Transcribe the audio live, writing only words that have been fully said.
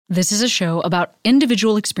This is a show about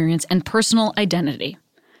individual experience and personal identity.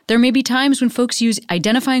 There may be times when folks use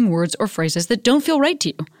identifying words or phrases that don't feel right to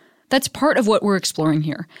you. That's part of what we're exploring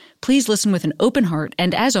here. Please listen with an open heart,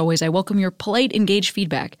 and as always, I welcome your polite, engaged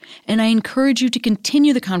feedback, and I encourage you to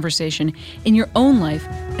continue the conversation in your own life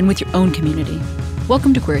and with your own community.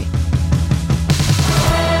 Welcome to Query.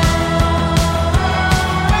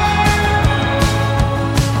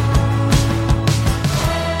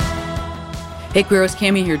 Hey, Queeros,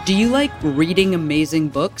 Cami here. Do you like reading amazing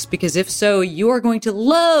books? Because if so, you are going to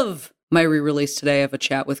love my re-release today of a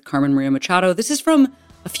chat with Carmen Maria Machado. This is from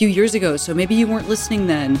a few years ago, so maybe you weren't listening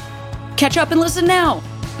then. Catch up and listen now.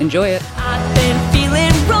 Enjoy it. I've been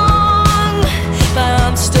feeling wrong, but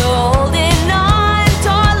I'm still holding on.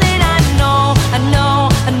 Darling,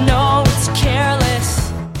 I know it's careless.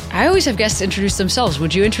 I always have guests introduce themselves.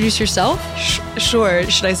 Would you introduce yourself? Sure.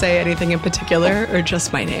 Should I say anything in particular or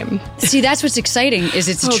just my name? See, that's what's exciting is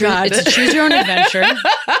it's a God. choose your own adventure.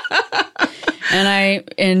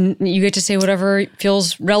 And you get to say whatever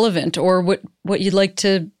feels relevant or what you'd like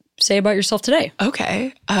to say about yourself today.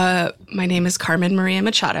 Okay. My name is Carmen Maria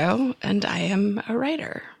Machado, and I am a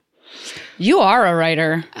writer. You are a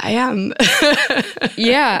writer. I am.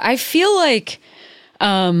 Yeah, I feel like,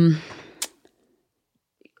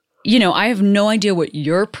 I have no idea what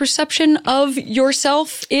your perception of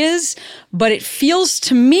yourself is, but it feels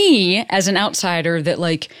to me as an outsider that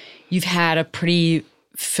like you've had a pretty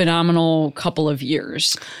phenomenal couple of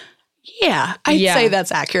years. Yeah, I'd say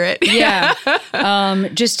that's accurate. Yeah. I'm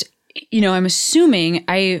assuming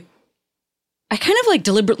I kind of like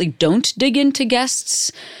deliberately don't dig into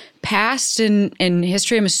guests' past and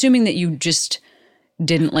history. I'm assuming that you just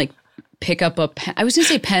didn't like pick up a pen. I was going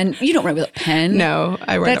to say pen. You don't write with a pen. No,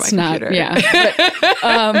 I write on my computer. Yeah.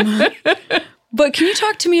 But can you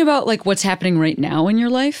talk to me about like what's happening right now in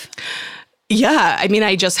your life? Yeah, I mean,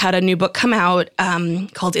 I just had a new book come out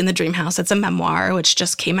called In the Dream House. It's a memoir, which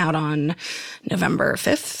just came out on November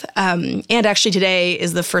 5th. And actually today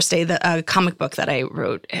is the first day that a comic book that I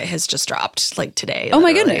wrote has just dropped, like today. Oh,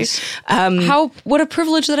 literally. my goodness. What a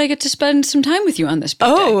privilege that I get to spend some time with you on this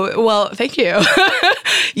book day. Oh, well, thank you.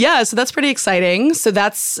 Yeah, so that's pretty exciting. So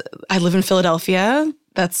I live in Philadelphia.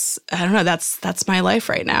 That's my life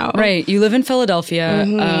right now. Right. You live in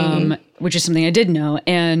Philadelphia, which is something I did know.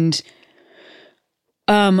 And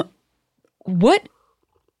what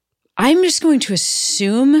I'm just going to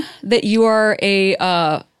assume that you are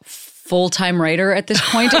a full-time writer at this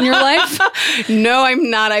point in your life. No, I'm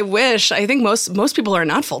not. I wish. I think most people are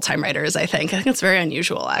not full-time writers. I think it's very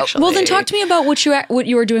unusual, actually. Well, then talk to me about what you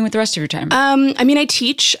are doing with the rest of your time. I mean, I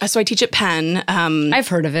teach. So I teach at Penn. I've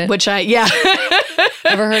heard of it.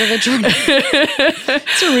 Ever heard of it, Jordan?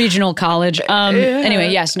 It's a regional college. Anyway,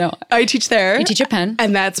 yes, no. I teach there. You teach at Penn.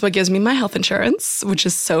 And that's what gives me my health insurance, which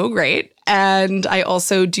is so great. And I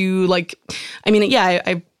also do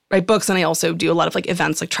I write books, and I also do a lot of like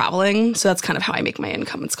events, like traveling. So that's kind of how I make my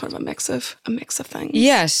income. It's kind of a mix of things.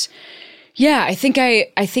 Yes. Yeah, I think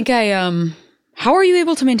how are you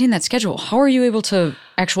able to maintain that schedule? How are you able to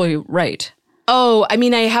actually write? Oh, I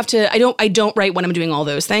mean, I don't write when I'm doing all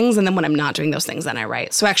those things, and then when I'm not doing those things, then I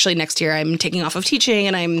write. So actually next year I'm taking off of teaching,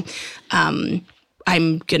 and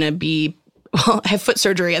I'm going to be, I have foot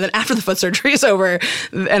surgery, and then after the foot surgery is over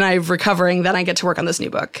and I'm recovering, then I get to work on this new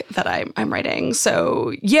book that I'm writing.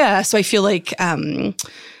 So yeah, so I feel like I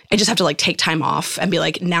just have to like take time off and be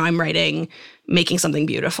like, now I'm writing, making something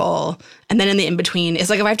beautiful. And then in the in-between, it's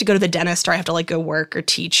like if I have to go to the dentist or I have to like go work or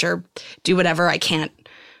teach or do whatever, I can't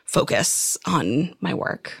focus on my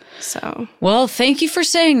work. So, well, thank you for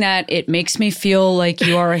saying that. It makes me feel like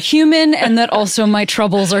you are a human and that also my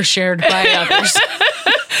troubles are shared by others.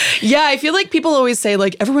 Yeah, I feel like people always say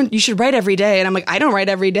like, you should write every day. And I'm like, I don't write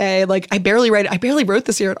every day. Like I barely wrote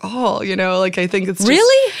this year at all. Like I think it's just,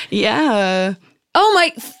 really? Yeah. Oh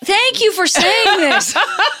my, thank you for saying this.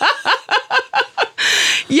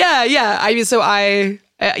 Yeah. I mean, so I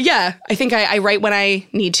think I write when I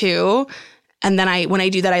need to. And then when I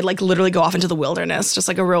do that, I like literally go off into the wilderness, just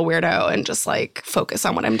like a real weirdo, and just like focus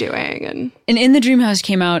on what I'm doing. And In the Dream House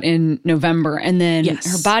came out in November, and then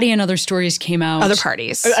Her Body and Other Stories came out. Other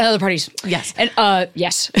Parties. Other Parties. Yes. And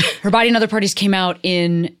yes. Her Body and Other Parties came out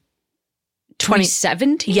in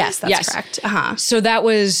 2017? Yes, that's correct. Uh-huh. So that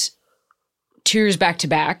was 2 years back to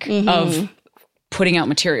back of putting out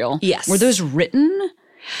material. Yes. Were those written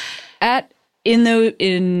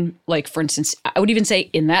in like, for instance, I would even say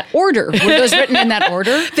in that order. Were those written in that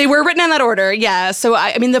order? They were written in that order, yeah. So,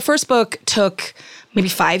 I mean, the first book took maybe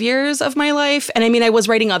 5 years of my life. And I mean, I was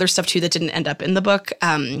writing other stuff too that didn't end up in the book.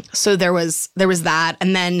 So there was that.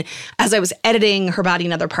 And then as I was editing Her Body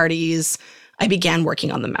and Other Parties, I began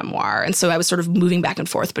working on the memoir. And so I was sort of moving back and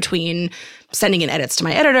forth between sending in edits to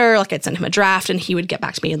my editor, like I'd send him a draft and he would get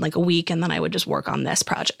back to me in like a week, and then I would just work on this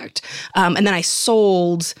project. And then I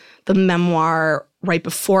sold the memoir right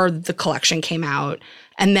before the collection came out,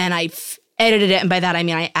 and then I edited it, and by that I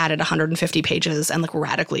mean I added 150 pages and like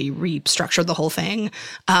radically restructured the whole thing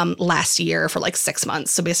last year for like 6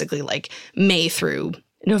 months. So basically like May through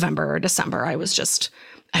November or December, I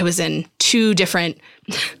was in 2 different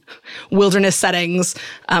wilderness settings,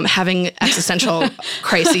 having existential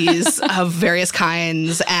crises of various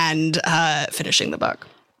kinds, and finishing the book.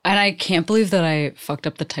 And I can't believe that I fucked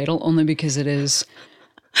up the title, only because it is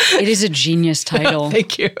a genius title.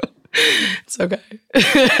 Thank you. It's okay.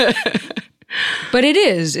 But it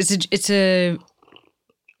is. It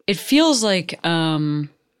feels like, yeah,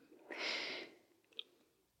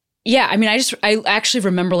 I mean, I actually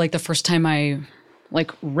remember like the first time I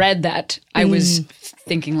like read that, I was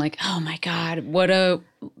thinking like, oh my God,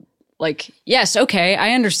 yes, okay,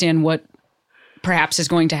 I understand what perhaps is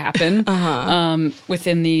going to happen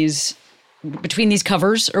between these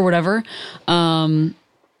covers or whatever. And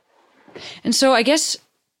so I guess.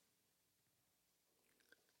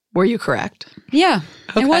 Were you correct? Yeah,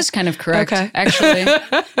 okay. I was kind of correct, actually.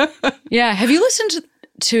 Yeah. Have you listened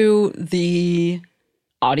to the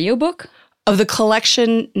audiobook? Of the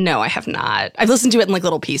collection? No, I have not. I've listened to it in like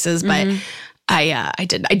little pieces, but I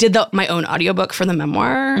did my own audiobook for the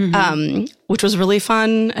memoir, which was really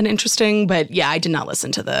fun and interesting. But yeah, I did not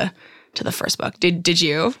listen to the first book. Did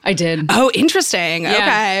you? I did. Oh, interesting.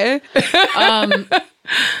 Yeah. Okay.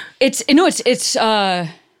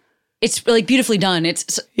 It's like beautifully done.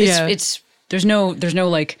 It's there's no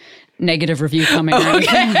like negative review coming or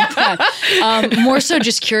anything like that. More so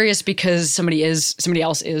just curious because somebody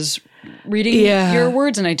else is reading your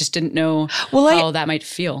words, and I just didn't know how that might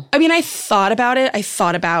feel. I mean, I thought about it. I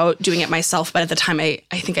thought about doing it myself, but at the time I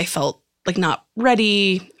think I felt like not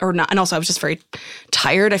ready or not. And also I was just very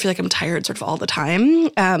tired. I feel like I'm tired sort of all the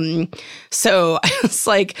time. So I was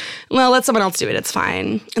like, well, let someone else do it. It's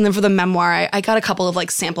fine. And then for the memoir, I got a couple of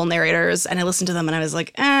like sample narrators and I listened to them and I was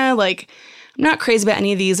like, like I'm not crazy about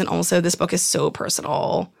any of these. And also this book is so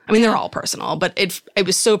personal. I mean, they're all personal, but it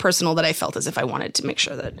was so personal that I felt as if I wanted to make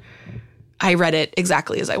sure that I read it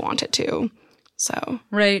exactly as I wanted to. So.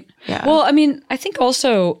 Right. Yeah. Well, I mean, I think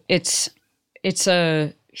also it's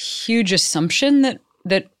a huge assumption that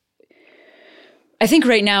I think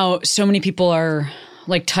right now so many people are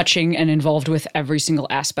like touching and involved with every single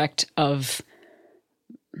aspect of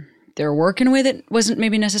their work in a way that wasn't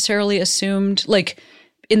maybe necessarily assumed. Like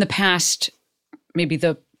in the past, maybe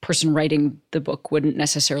the person writing the book wouldn't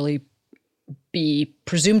necessarily be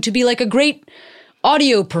presumed to be like a great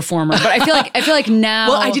audio performer, but I feel like now.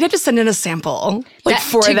 Well, I did have to send in a sample, like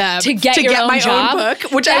to get my own book,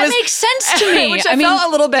 which makes sense to me. Which I felt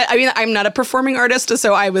a little bit. I mean, I'm not a performing artist,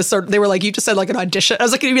 so I was sort of. They were like, you just said like an audition. I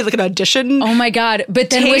was like, it'd be like an audition. Oh my God!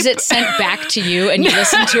 But then was it sent back to you and you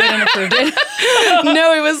listened to it and approved it?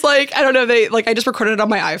 No, it was like I don't know. They like I just recorded it on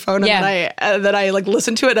my iPhone and then I like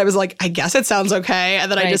listened to it. And I was like, I guess it sounds okay,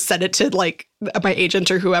 and then I just sent it to like my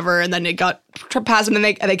agent or whoever, and then it got passed them, and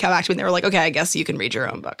they came back to me and they were like, okay, I guess you can read your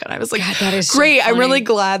own book. And I was like, God, that is great. So funny. I'm really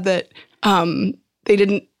glad that they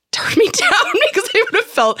didn't turn me down because I would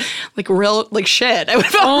have felt like real like shit. I would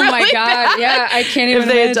have felt really my God. bad Yeah, I can't even if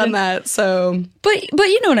they imagine. had done that. So But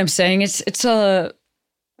you know what I'm saying? It's I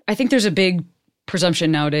think there's a big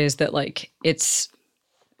presumption nowadays that like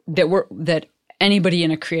that anybody in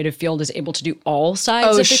a creative field is able to do all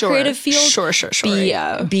sides of the creative field. Sure.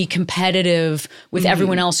 Be competitive with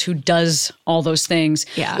everyone else who does all those things.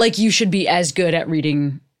 Yeah. Like you should be as good at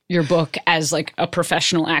reading your book as like a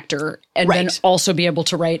professional actor, and then also be able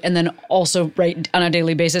to write, and then also write on a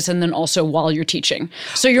daily basis, and then also while you're teaching.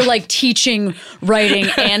 So you're like teaching, writing,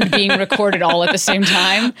 and being recorded all at the same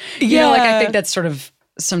time. You know, like I think that's sort of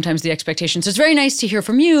sometimes the expectation. So it's very nice to hear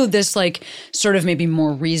from you this like sort of maybe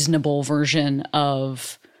more reasonable version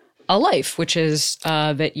of a life, which is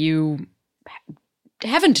that you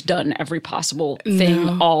haven't done every possible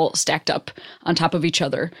thing all stacked up on top of each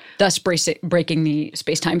other, thus breaking the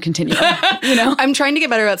space-time continuum. You know, I'm trying to get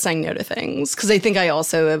better about saying no to things because I think I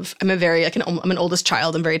also have. I'm an oldest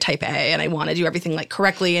child. I'm very type A, and I want to do everything like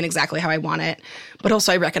correctly and exactly how I want it. But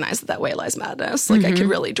also, I recognize that way lies madness. Like I could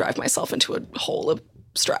really drive myself into a hole of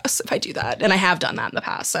stress if I do that, and I have done that in the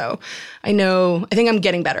past. So I think I'm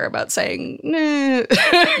getting better about saying nah.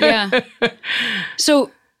 Yeah. So.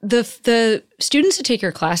 The students that take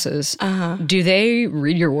your classes, do they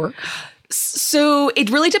read your work? So it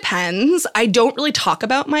really depends. I don't really talk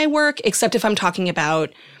about my work except if I'm talking about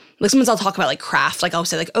like sometimes I'll talk about like craft. Like I'll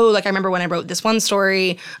say like, oh, like I remember when I wrote this one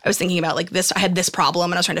story, I was thinking about like this, I had this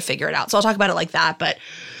problem and I was trying to figure it out. So I'll talk about it like that. But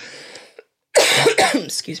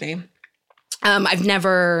excuse me. I've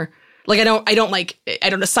never like, I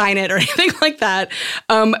don't assign it or anything like that.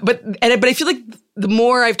 But I feel like the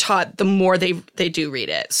more I've taught, the more they do read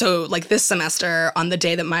it. So like this semester on the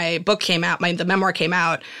day that my book came out, the memoir came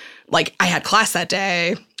out, like I had class that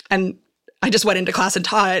day and I just went into class and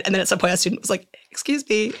taught. And then at some point a student was like, excuse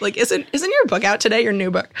me, like, isn't your book out today, your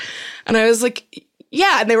new book? And I was like,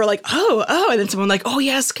 yeah. And they were like, oh. And then someone like, oh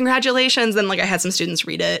yes, congratulations. And like I had some students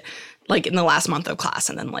read it like in the last month of class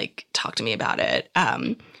and then like talk to me about it.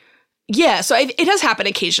 Yeah, so it does happen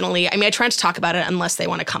occasionally. I mean, I try not to talk about it unless they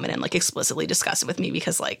want to come in and like explicitly discuss it with me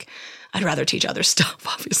because like I'd rather teach other stuff.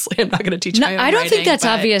 Obviously, I'm not going to teach my own I don't think that's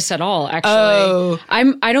obvious at all. Actually,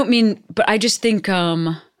 I don't mean, but I just think.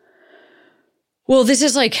 Well, this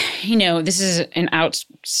is like, this is an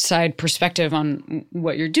outside perspective on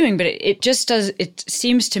what you're doing, but it just does. It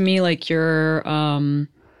seems to me like you're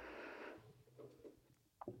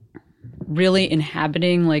really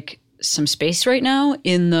inhabiting like some space right now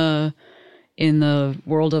in the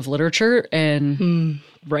world of literature and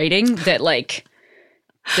writing that like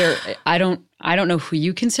I don't know who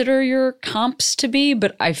you consider your comps to be,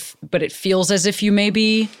 but it feels as if you may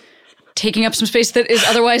be taking up some space that is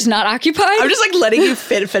otherwise not occupied. I'm just like letting you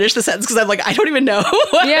finish the sentence because I'm like, I don't even know.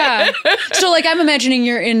 Yeah. So like I'm imagining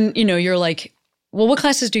you're in, you're like, well, what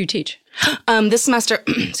classes do you teach? This semester,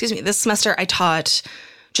 this semester I taught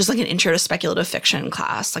just like an intro to speculative fiction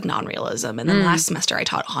class, like non-realism. And then last semester I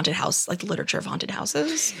taught haunted house, like literature of haunted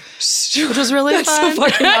houses, which was really fun. So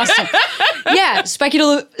fucking awesome. Yeah,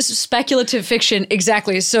 speculative fiction,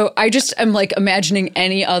 exactly. So I just am like imagining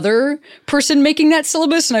any other person making that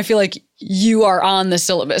syllabus, and I feel like you are on the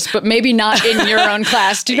syllabus, but maybe not in your own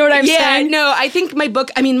class. Do you know what I'm saying? Yeah, no, I think my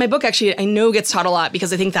book actually I know gets taught a lot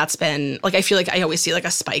because I think that's been, like, I feel like I always see like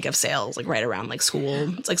a spike of sales like right around like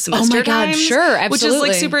school. It's like semester times. Sure, absolutely. Which is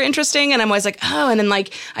like super interesting. And I'm always like, oh, and then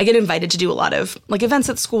like I get invited to do a lot of like events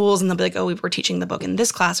at schools and they'll be like, oh, we were teaching the book in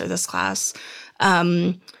this class or this class,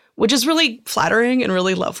 which is really flattering and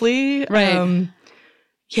really lovely. Right.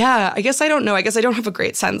 Yeah, I guess I don't know. I guess I don't have a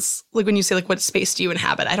great sense. Like when you say like what space do you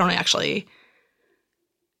inhabit, I don't actually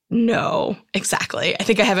know exactly. I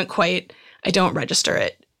think I don't register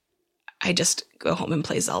it. I just go home and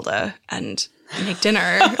play Zelda and make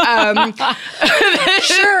dinner.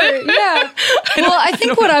 Sure, yeah. Well, I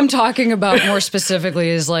think what I'm talking about more specifically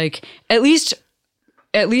is like at least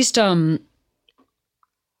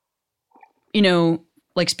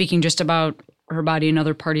like speaking just about her body and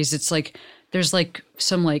other parties, it's like there's like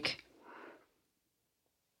some like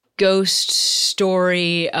ghost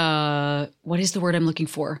story. What is the word I'm looking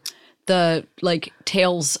for? The like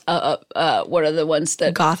tales. What are the ones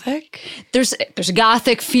that Gothic? There's a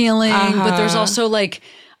Gothic feeling, but there's also like,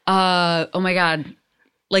 oh my God,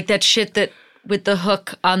 like that shit that with the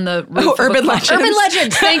hook on the roof. Urban legends. Urban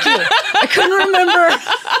legends. Thank you. I couldn't remember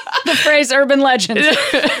the phrase urban legends.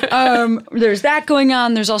 There's that going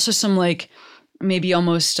on. There's also some like maybe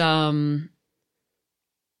almost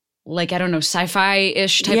like, I don't know,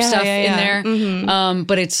 sci-fi-ish type stuff in there. Mm-hmm.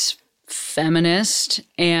 But it's feminist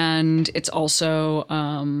and it's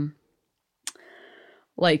also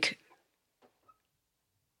like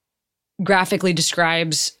graphically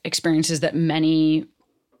describes experiences that many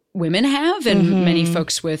women have and many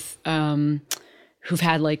folks with who've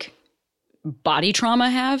had like body trauma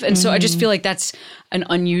have. And so I just feel like that's an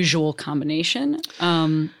unusual combination.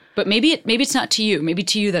 But maybe it's not to you. Maybe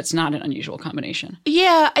to you that's not an unusual combination.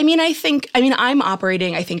 Yeah, I mean, I'm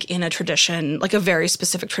operating, I think, in a tradition, like a very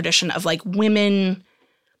specific tradition of like women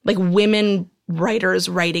writers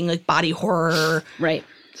writing like body horror. Right.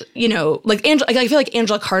 Like I feel like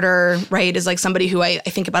Angela Carter, right, is like somebody who I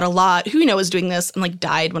think about a lot, who, is doing this and like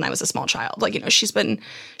died when I was a small child. Like, she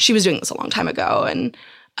was doing this a long time ago. And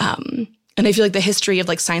I feel like the history of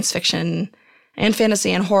like science fiction and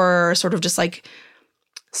fantasy and horror sort of just like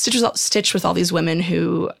stitched with all these women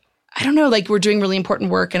who, I don't know, like were doing really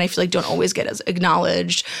important work and I feel like don't always get as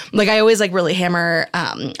acknowledged. Like I always like really hammer,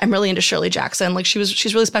 I'm really into Shirley Jackson. Like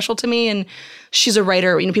she's really special to me and she's a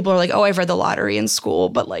writer. People are like, oh, I've read The Lottery in school,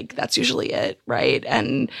 but like that's usually it, right?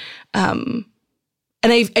 And I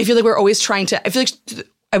feel like we're always I feel like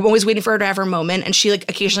I'm always waiting for her to have her moment and she like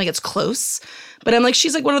occasionally gets close. But I'm like,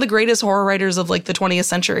 she's like one of the greatest horror writers of like the 20th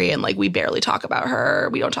century and like we barely talk about her.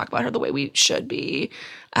 We don't talk about her the way we should be.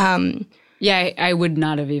 Yeah, I would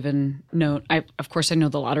not have even known. Of course, I know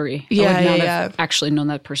The Lottery. Yeah, I would not have actually known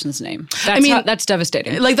that person's name. That's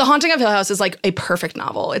devastating. Like The Haunting of Hill House is like a perfect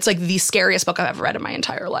novel. It's like the scariest book I've ever read in my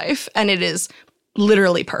entire life. And it is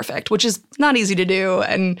literally perfect, which is not easy to do.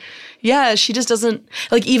 And yeah, she just doesn't,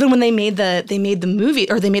 like, even when they made the movie,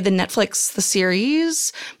 or they made the Netflix, the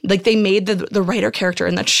series, like they made the writer character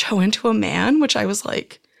in that show into a man, which I was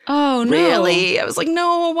like, oh, no. Really? I was like,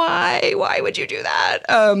 no, why? Why would you do that?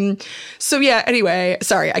 So yeah, anyway,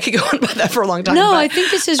 sorry, I could go on about that for a long time. No, but I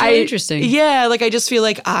think this is really interesting. Yeah, like I just feel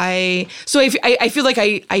like I feel like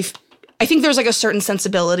I think there's like a certain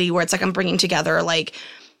sensibility where it's like I'm bringing together like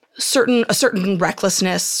a certain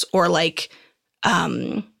recklessness or like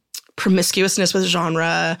promiscuousness with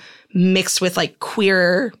genre mixed with like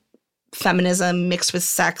queer feminism, mixed with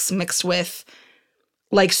sex, mixed with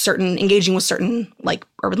like engaging with certain like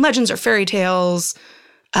urban legends or fairy tales,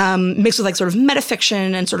 mixed with like sort of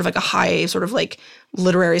metafiction and sort of like a high sort of like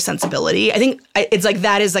literary sensibility. I think it's like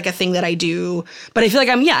that is like a thing that I do, but I feel like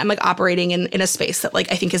I'm like operating in a space that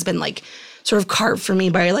like I think has been like sort of carved for me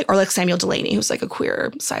by like, or like Samuel Delany, who's like a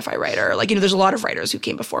queer sci-fi writer. Like, there's a lot of writers who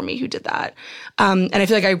came before me who did that. And I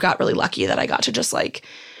feel like I got really lucky that I got to just like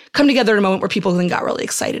come together in a moment where people then got really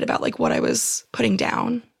excited about like what I was putting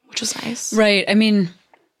down, which was nice. Right. I mean,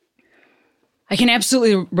 I can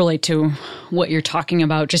absolutely relate to what you're talking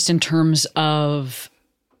about just in terms of,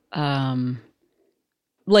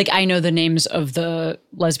 like, I know the names of the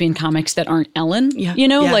lesbian comics that aren't Ellen, you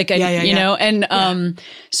know, and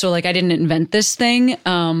so like I didn't invent this thing,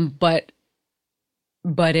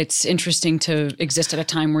 but it's interesting to exist at a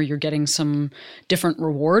time where you're getting some different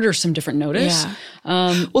reward or some different notice.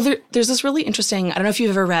 Yeah. Well, there's this really interesting, I don't know if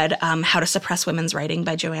you've ever read How to Suppress Women's Writing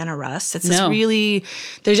by Joanna Russ. It's this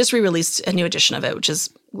they just re-released a new edition of it, which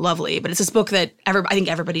is lovely. But it's this book that I think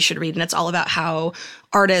everybody should read. And it's all about how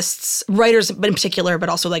artists, writers in particular, but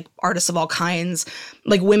also like artists of all kinds,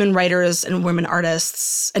 like women writers and women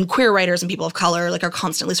artists and queer writers and people of color, like are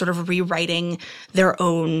constantly sort of rewriting their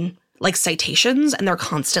own like citations, and they're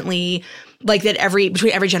constantly like that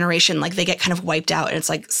between every generation, like they get kind of wiped out and it's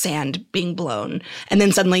like sand being blown. And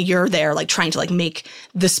then suddenly you're there like trying to like make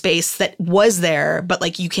the space that was there, but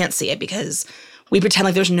like you can't see it because we pretend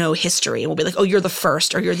like there's no history. And we'll be like, oh, you're the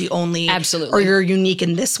first, or you're the only. Absolutely. Or you're unique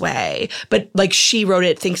in this way. But like she wrote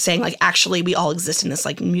it saying like, actually we all exist in this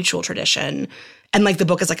like mutual tradition. And like the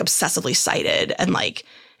book is like obsessively cited, and like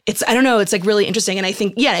I don't know, it's like really interesting. And I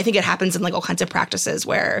think it happens in like all kinds of practices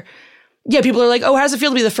where people are like, oh, how does it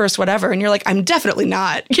feel to be the first whatever? And you're like, I'm definitely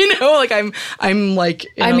not, like I'm like,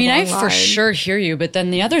 I mean, I for sure hear you. But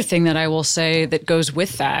then the other thing that I will say that goes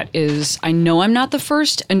with that is I know I'm not the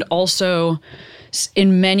first. And also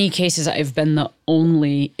in many cases, I've been the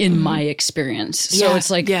only in my experience. So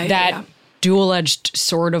it's like that dual-edged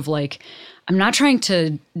sort of like, I'm not trying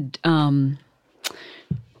to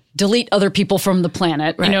delete other people from the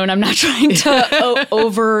planet, you know, and I'm not trying to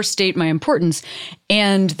overstate my importance.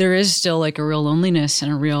 And there is still like a real loneliness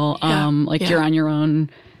and a real, you're on your own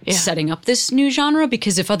setting up this new genre,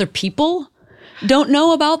 because if other people don't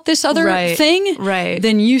know about this other thing,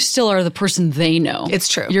 then you still are the person they know. It's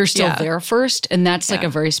true. You're still there first. And that's like a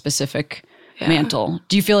very specific mantle.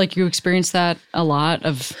 Do you feel like you experience that a lot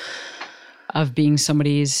of being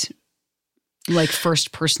somebody's like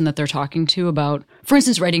first person that they're talking to about, for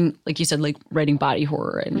instance, writing, like you said, like writing body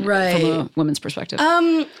horror and from a woman's perspective?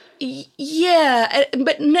 Yeah,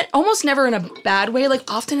 but almost never in a bad way.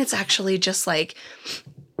 Like often it's actually just like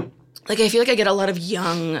I feel like I get a lot of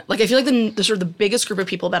young, like I feel like the sort of the biggest group of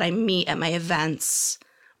people that I meet at my events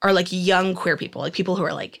are like young queer people, like people who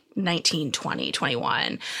are like 19, 20,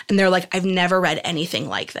 21. And they're like, I've never read anything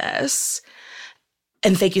like this.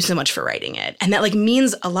 And thank you so much for writing it. And that like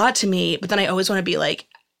means a lot to me. But then I always want to be like,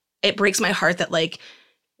 it breaks my heart that like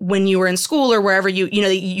when you were in school or wherever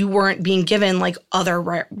you weren't being given like other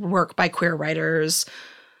work by queer writers.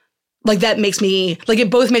 Like that makes me, like it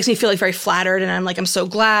both makes me feel like very flattered. And I'm like, I'm so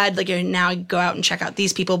glad like now I go out and check out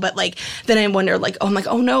these people. But like, then I wonder like, oh, I'm like,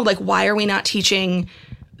 oh no, like why are we not teaching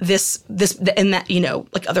this and that,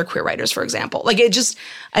 like other queer writers, for example. Like it just,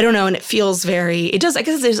 I don't know. And it feels I guess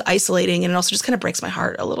it's isolating, and it also just kind of breaks my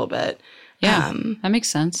heart a little bit. Yeah, that makes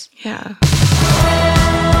sense. Yeah.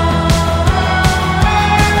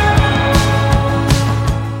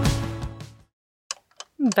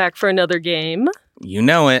 Back for another game. You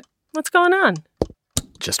know it. What's going on?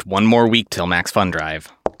 Just one more week till Max Fun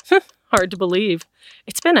Drive. Hard to believe.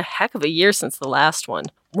 It's been a heck of a year since the last one.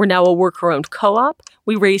 We're now a worker-owned co-op.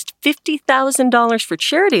 We raised $50,000 for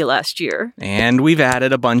charity last year. And we've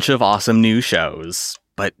added a bunch of awesome new shows.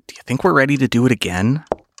 But do you think we're ready to do it again?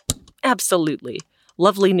 Absolutely.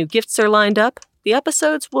 Lovely new gifts are lined up. The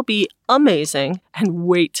episodes will be amazing. And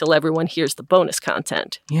wait till everyone hears the bonus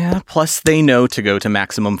content. Yeah, plus they know to go to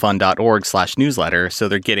MaximumFun.org/newsletter, so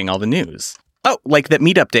they're getting all the news. Oh, like that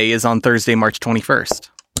meetup day is on Thursday, March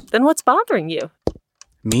 21st. Then what's bothering you?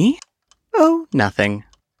 Me? Oh, nothing.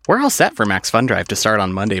 We're all set for Max Fun Drive to start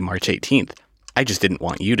on Monday, March 18th. I just didn't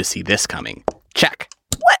want you to see this coming. Check.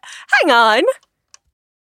 What? Hang on.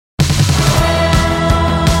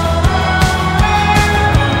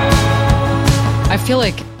 I feel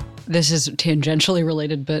like this is tangentially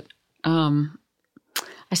related, but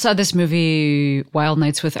I saw this movie Wild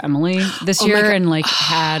Nights with Emily this year and like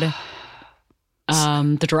had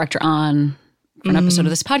the director on for an episode of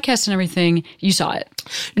this podcast and everything. You saw it.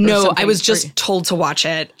 No, I was just told to watch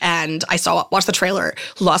it, and I watched the trailer,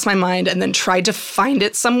 lost my mind, and then tried to find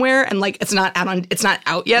it somewhere, and like it's not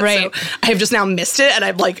out yet. Right. So I have just now missed it, and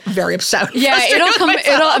I'm like very upset. Yeah, it'll come.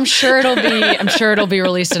 I'm sure it'll be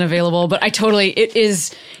released and available. But it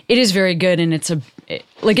is very good, and it's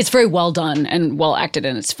very well done and well acted,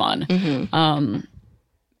 and it's fun. Mm-hmm.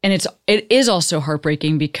 And it is also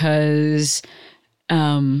heartbreaking because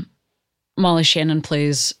Molly Shannon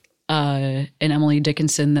plays an Emily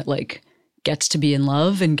Dickinson that like gets to be in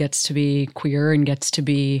love and gets to be queer and gets to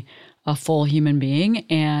be a full human being.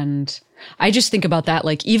 And I just think about that,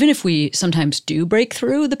 like, even if we sometimes do break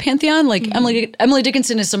through the pantheon, like Emily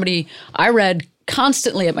Dickinson is somebody I read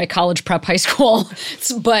constantly at my college prep high school,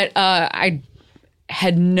 but I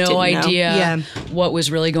had no idea what was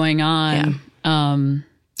really going on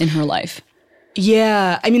in her life.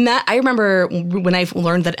 Yeah. I mean, I remember when I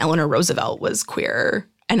learned that Eleanor Roosevelt was queer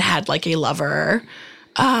and had like a lover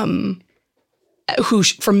who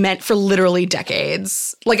for literally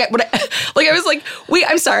decades. I was like, wait,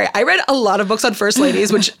 I'm sorry. I read a lot of books on first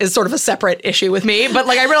ladies, which is sort of a separate issue with me. But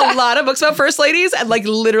like I read a lot of books about first ladies and like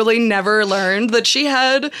literally never learned that she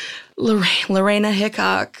had Lorena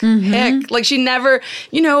Hickok. Hick. Like she never,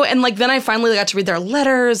 and like then I finally got to read their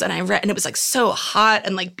letters and and it was like so hot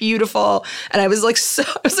and like beautiful. And I was like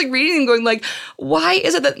reading and going like, why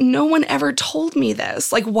is it that no one ever told me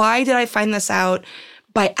this? Like, why did I find this out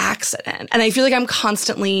by accident? And I feel like I'm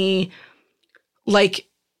constantly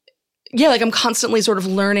I'm constantly sort of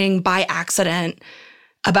learning by accident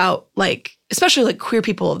about like, especially like queer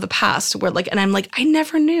people of the past where like, and I'm like, I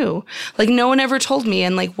never knew, like no one ever told me.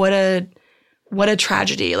 And like, what a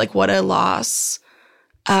tragedy, like what a loss.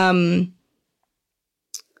 Yeah,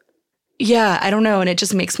 I don't know. And it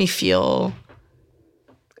just makes me feel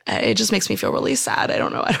really sad. I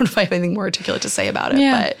don't know if I have anything more articulate to say about it,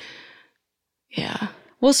 but yeah.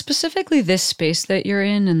 Well, specifically this space that you're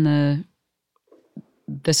in and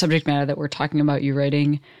the subject matter that we're talking about you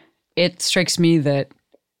writing, it strikes me that,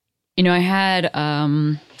 I had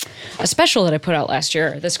a special that I put out last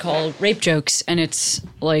year that's called Rape Jokes, and it's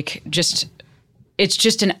like it's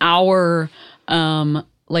just an hour,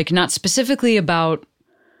 like not specifically about,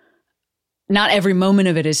 not every moment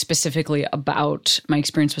of it is specifically about my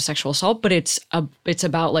experience with sexual assault, but it's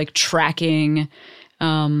about like tracking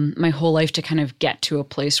my whole life to kind of get to a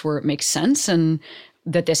place where it makes sense and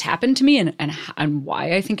that this happened to me and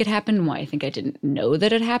why I think it happened, and why I think I didn't know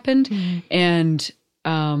that it happened. And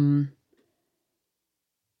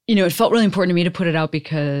it felt really important to me to put it out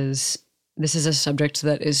because this is a subject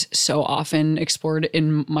that is so often explored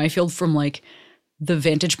in my field from like the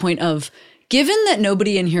vantage point of, given that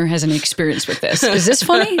nobody in here has any experience with this, is this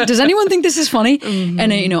funny? Does anyone think this is funny?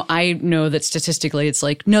 And I know that statistically it's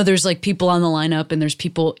like, no, there's like people on the lineup and there's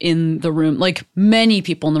people in the room, like many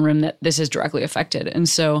people in the room that this is directly affected. And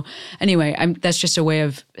so anyway, that's just a way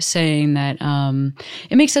of saying that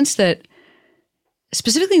it makes sense that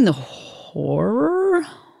specifically in the horror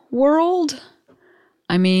world,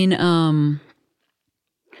 I mean,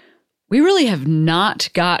 we really have not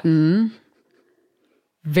gotten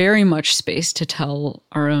very much space to tell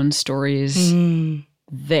our own stories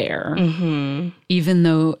there, even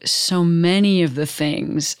though so many of the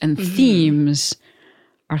things and themes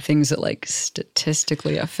are things that like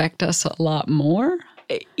statistically affect us a lot more.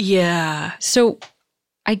 Yeah. So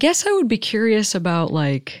I guess I would be curious about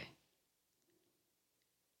like,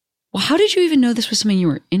 well, how did you even know this was something you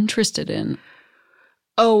were interested in?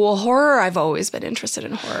 Oh, well, horror, I've always been interested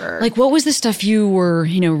in horror. Like, what was the stuff you were,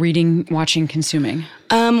 reading, watching, consuming?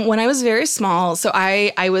 When I was very small, so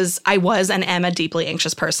I was and am a deeply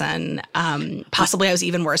anxious person. Possibly I was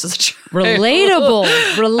even worse as a child.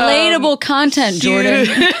 Relatable content, Jordan.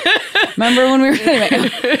 Remember when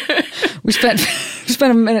we spent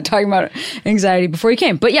a minute talking about anxiety before you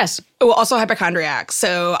came, but yes. Oh, also hypochondriac.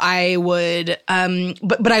 So I would,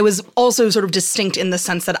 but I was also sort of distinct in the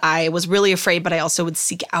sense that I was really afraid, but I also would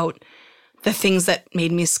seek out the things that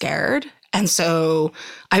made me scared. And so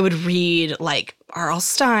I would read like R.L.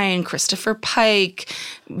 Stine, Christopher Pike,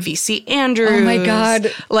 V.C. Andrews. Oh my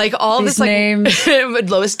God. Like all These this like names.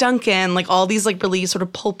 Lois Duncan, like all these like really sort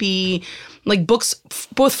of pulpy like books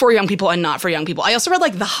both for young people and not for young people. I also read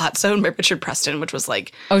like The Hot Zone by Richard Preston, which was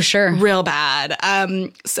like real bad.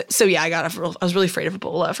 So yeah, I was really afraid of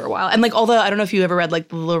Ebola for a while. And like although I don't know if you ever read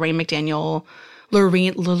like Lorraine McDaniel,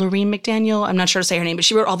 I'm not sure to say her name, but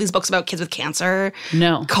she wrote all these books about kids with cancer.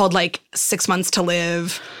 No. Called like 6 Months to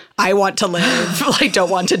Live, I Want to Live, like Don't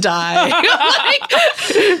Want to Die. Like,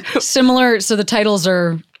 similar. So the titles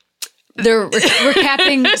are, they're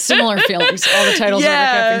recapping similar feelings. All the titles are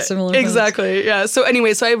recapping similar feelings. Exactly. Yeah. So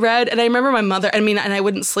anyway, so I read, and I remember my mother, and I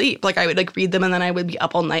wouldn't sleep. Like I would like read them and then I would be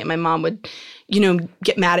up all night and my mom would,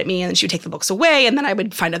 get mad at me and she would take the books away and then I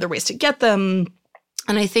would find other ways to get them.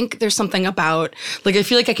 And I think there's something about, like, I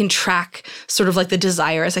feel like I can track sort of like the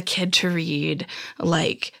desire as a kid to read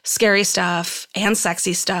like scary stuff and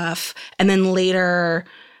sexy stuff. And then later,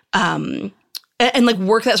 and like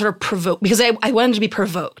work that sort of provoke, because I wanted to be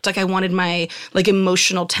provoked. Like I wanted my like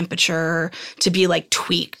emotional temperature to be like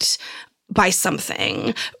tweaked by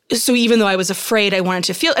something. So even though I was afraid, I wanted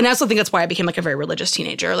to feel, and I also think that's why I became like a very religious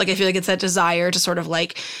teenager. Like I feel like it's that desire to sort of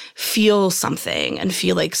like feel something and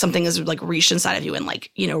feel like something is like reached inside of you and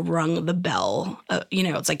like, rung the bell.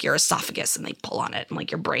 It's like your esophagus and they pull on it and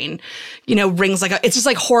like your brain, rings like it's just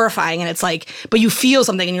like horrifying. And it's like, but you feel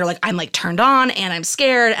something and you're like, I'm like turned on and I'm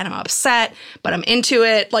scared and I'm upset, but I'm into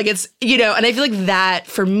it. Like it's, and I feel like that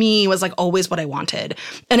for me was like always what I wanted.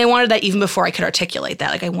 And I wanted that even before I could articulate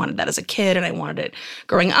that. Like I wanted that as a kid and I wanted it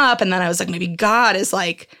growing up. And then I was like, maybe God is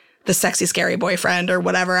like the sexy, scary boyfriend or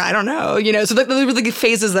whatever. I don't know. So those were the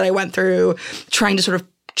phases that I went through trying to sort of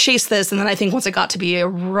chase this. And then I think once I got to be a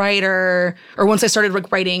writer, or once I started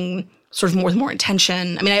like writing sort of more with more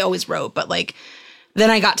intention, I mean, I always wrote, but like then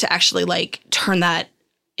I got to actually like turn that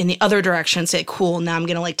in the other direction, say, cool, now I'm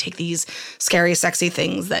going to like take these scary, sexy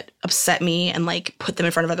things that upset me and like put them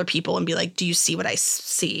in front of other people and be like, do you see what I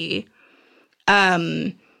see?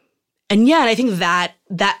 And yeah, and I think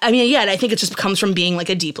and I think it just comes from being like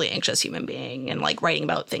a deeply anxious human being and like writing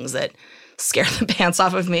about things that scare the pants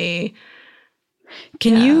off of me.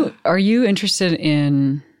 Are you interested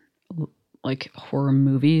in like horror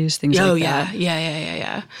movies, things like that?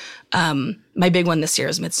 Yeah. My big one this year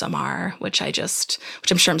is Midsommar, which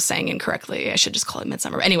I'm sure I'm saying incorrectly. I should just call it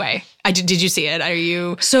Midsommar. Anyway, did you see it? Are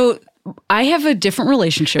you? So I have a different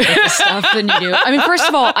relationship with this stuff than you do. I mean, first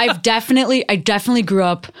of all, I definitely grew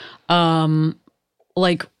up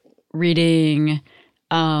like reading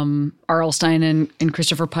R.L. Stine and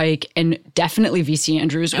Christopher Pike and definitely V.C.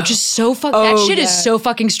 Andrews, which is so that shit is so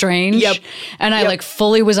fucking strange. Yep. And I like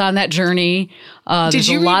fully was on that journey. There's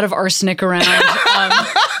a lot of arsenic around.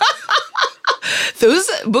 Those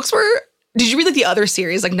books were... Did you read like the other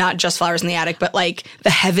series, like not just Flowers in the Attic, but like the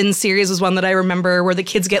Heaven series was one that I remember where the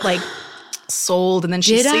kids get like sold and then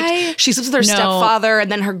she sleeps with her stepfather and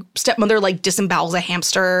then her stepmother like disembowels a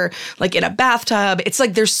hamster like in a bathtub. It's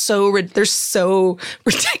like they're so ridiculous.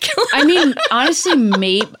 I mean, honestly,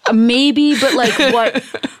 maybe, but like what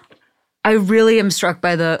I really am struck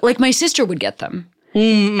by like my sister would get them.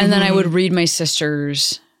 Mm-hmm. And then I would read my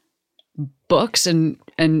sister's books and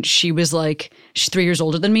she was like, she's 3 years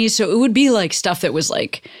older than me. So it would be like stuff that was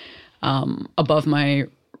like above my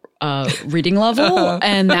reading level.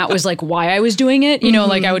 And that was like why I was doing it.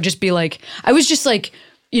 Like I would just be like, I was just like,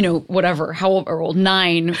 whatever, how old,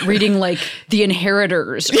 9, reading like The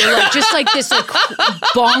Inheritors or like just like this like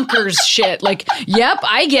bonkers shit. Like, yep,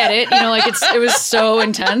 I get it. Like it was so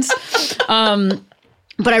intense.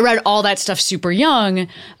 But I read all that stuff super young.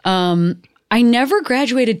 I never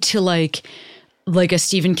graduated to like a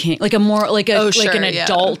Stephen King, like a more like a an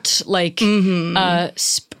adult like.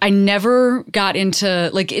 I never got into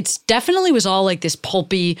like it's definitely was all like this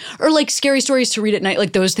pulpy or like scary stories to read at night,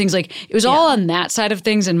 like those things. Like it was all on that side of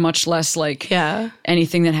things and much less like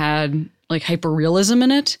anything that had like hyperrealism in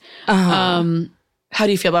it. How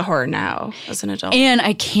do you feel about horror now as an adult? And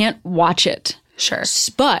I can't watch it. Sure.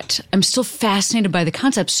 But I'm still fascinated by the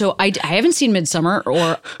concept. So I haven't seen Midsommar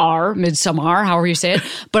or Midsommar, however you say it,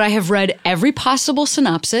 but I have read every possible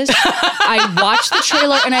synopsis. I watched the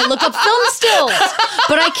trailer and I look up film stills,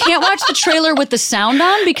 but I can't watch the trailer with the sound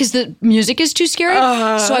on because the music is too scary.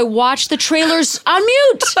 So I watch the trailers on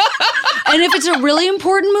mute. And if it's a really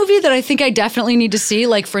important movie that I think I definitely need to see,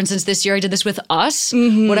 like for instance, this year I did this with Us,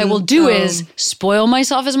 what I will do is spoil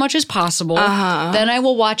myself as much as possible. Then I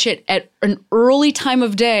will watch it at an early time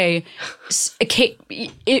of day.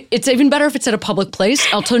 It's even better if it's at a public place.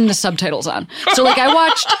 I'll turn the subtitles on. So like I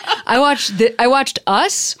watched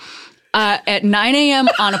Us at 9 a.m.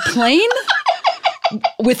 on a plane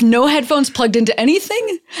with no headphones plugged into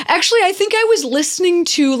anything. Actually, I think I was listening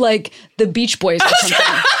to like the Beach Boys or something.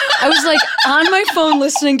 I was like on my phone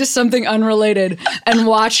listening to something unrelated and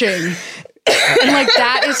watching. And like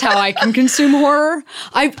that is how I can consume horror.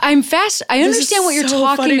 I'm fast. I understand what you're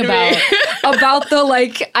talking about the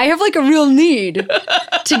like. I have like a real need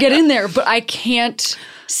to get in there, but I can't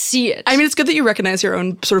see it. I mean, it's good that you recognize your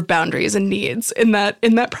own sort of boundaries and needs in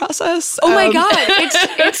that process. Oh my God,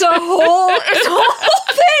 it's a whole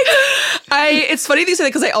thing. It's funny that you say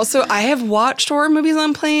that because I have watched horror movies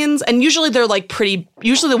on planes, and usually they're like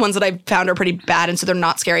usually the ones that I've found are pretty bad, and so they're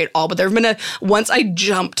not scary at all. But there have been once I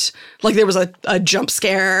jumped, like there was a jump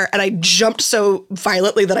scare, and I jumped so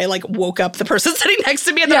violently that I like woke up the person sitting next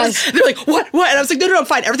to me, and they're like, what? And I was like, no, I'm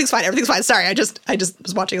fine. Everything's fine. Sorry, I just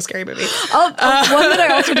was watching a scary movie. One that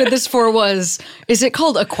I also did this for is it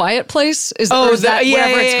called A Quiet Place? It's called?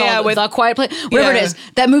 The Quiet Place? Whatever it is.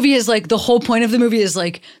 That movie is like, the whole point of the movie is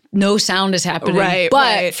like, no sound is happening. Right,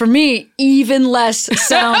 but for me, even less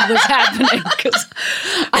sound was happening because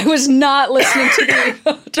I was not listening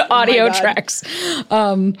to audio tracks.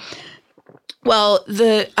 Well,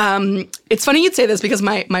 it's funny you'd say this because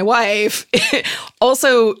my wife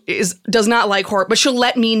also does not like horror, but she'll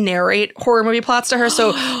let me narrate horror movie plots to her.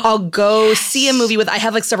 So I'll go see a movie I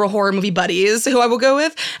have like several horror movie buddies who I will go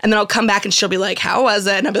with, and then I'll come back and she'll be like, "How was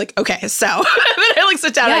it?" And I'll be like, "Okay, so." And then I like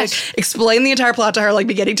sit down and explain the entire plot to her, like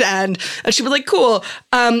beginning to end, and she'll be like, "Cool."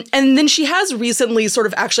 And then she has recently sort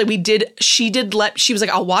of actually she was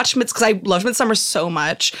like, "I'll watch because I love Midsommar so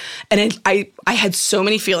much," and I had so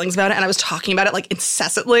many feelings about it, and I was talking about it like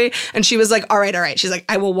incessantly, and she was like, all right. She's like,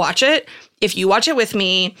 I will watch it if you watch it with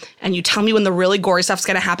me and you tell me when the really gory stuff's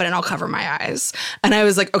gonna happen, and I'll cover my eyes. And I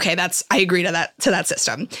was like, okay, I agree to that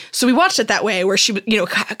system. So we watched it that way, where she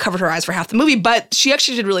covered her eyes for half the movie, but she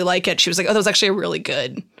actually did really like it. She was like, oh, that was actually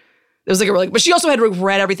but she also had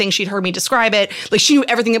read everything. She'd heard me describe it. Like, she knew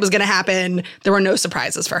everything that was gonna happen. There were no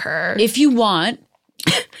surprises for her. If you want,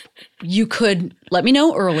 you could let me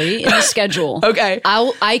know early in the schedule. Okay.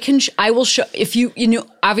 I will show, if you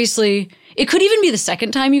obviously, it could even be the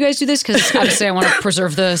second time you guys do this, because obviously I want to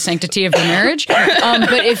preserve the sanctity of the marriage.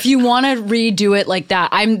 But if you want to redo it like that,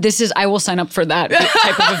 I will sign up for that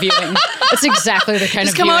type of a viewing. That's exactly the kind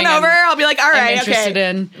Just of viewing come on over. I'll be like, all right, I'm interested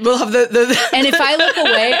in. We'll have the And if I look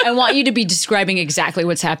away, I want you to be describing exactly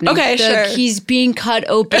what's happening. Okay, sure. He's being cut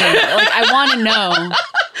open. Like, I want to know.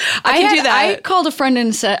 I can do that. I called a friend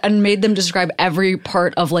and made them describe every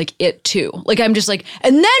part of like It Too. Like, I'm just like,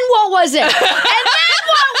 and then what was it? And then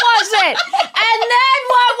what was it? And then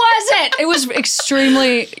what was it? It was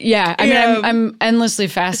extremely, I mean, I'm endlessly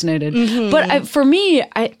fascinated. Mm-hmm. But for me,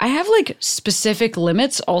 I have like specific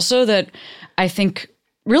limits also that I think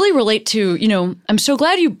really relate to, I'm so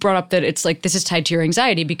glad you brought up that it's like, this is tied to your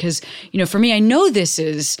anxiety, because, for me, I know this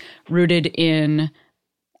is rooted in,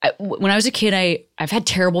 when I was a kid, I've had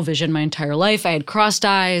terrible vision my entire life. I had crossed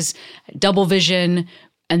eyes, double vision,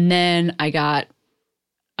 and then I got,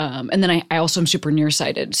 I also am super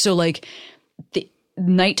nearsighted. So like the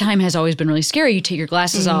nighttime has always been really scary. You take your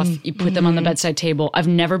glasses off, you put them on the bedside table. I've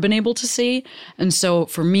never been able to see. And so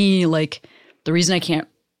for me, like the reason I can't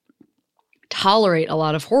tolerate a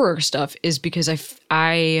lot of horror stuff is because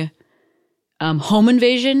home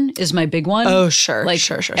invasion is my big one. Oh, sure. Like,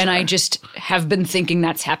 sure. And I just have been thinking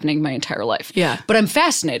that's happening my entire life. Yeah. But I'm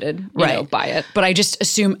fascinated, by it. But I just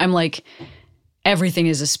assume I'm like, everything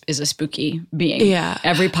is a spooky being. Yeah.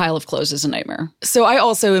 Every pile of clothes is a nightmare. So I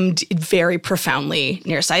also am very profoundly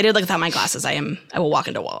nearsighted. Like without my glasses, I will walk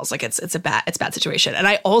into walls. Like it's a bad situation. And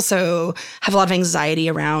I also have a lot of anxiety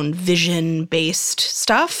around vision-based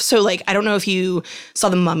stuff. So like, I don't know if you saw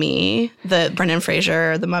The Mummy, the Brendan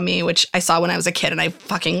Fraser, The Mummy, which I saw when I was a kid and I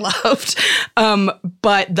fucking loved.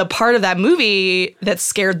 But the part of that movie that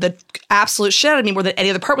scared the absolute shit out of me more than any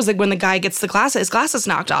other part was like when the guy gets his glasses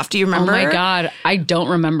knocked off. Do you remember? Oh my God. I don't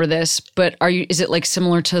remember this, but is it like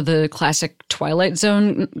similar to the classic Twilight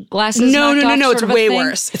Zone glasses? No. It's way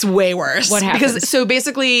worse. It's way worse. What happens? Because so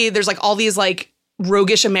basically there's like all these like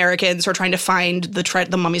roguish Americans who are trying to find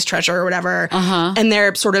the mummy's treasure or whatever. And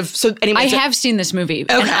they're sort of, so anyway. I have seen this movie,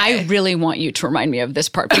 and I really want you to remind me of this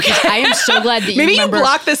part, because I am so glad that you maybe remember you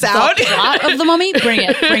block this out. The plot of The Mummy. Bring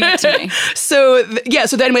it to me. So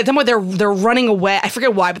anyway, at the point they're running away. I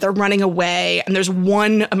forget why, but they're running away, and there's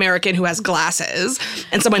one American who has glasses,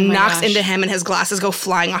 and someone knocks into him, and his glasses go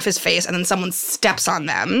flying off his face, and then someone steps on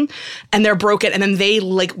them, and they're broken, and then they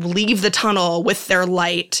like leave the tunnel with their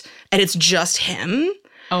light, and it's just him.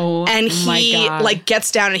 Oh, and my he God. like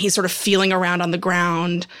gets down and he's sort of feeling around on the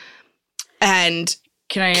ground, and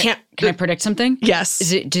Can I predict something? Yes.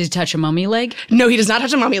 Did he touch a mummy leg? No, he does not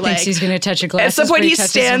touch a mummy leg. Thinks he's going to touch a glass. At some point he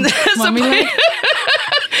stands.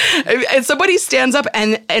 At some point he stands up,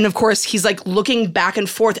 and of course he's like looking back and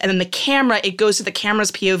forth, and then the camera, it goes to the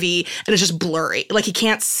camera's POV, and it's just blurry. Like he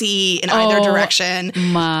can't see in either direction.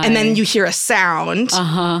 And then you hear a sound,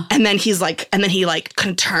 and then he like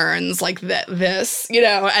kind of turns like this,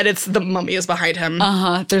 and it's the mummy is behind him.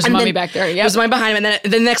 There's a mummy back there. Yeah, there's a mummy behind him, and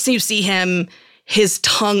then the next thing you see him, his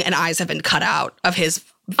tongue and eyes have been cut out of his.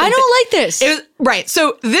 I don't like this. Right.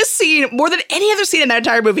 So this scene, more than any other scene in that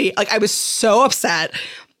entire movie, like I was so upset.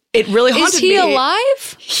 It really haunted me. Is he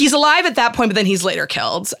alive? He's alive at that point, but then he's later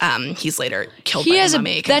killed. He's later killed by the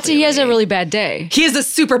mummy. He has a really bad day. He has a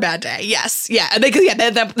super bad day. Yes. Yeah.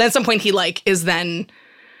 Then at some point he like is then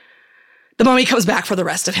the mummy comes back for the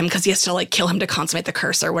rest of him because he has to like kill him to consummate the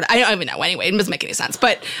curse or what. I don't even know. Anyway, it doesn't make any sense.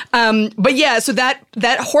 But yeah, so that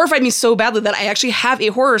horrified me so badly that I actually have a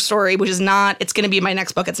horror story, which is not, it's going to be in my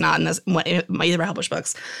next book. It's not in this my either published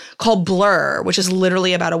books, called Blur, which is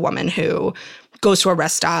literally about a woman who goes to a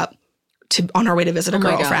rest stop on her way to visit a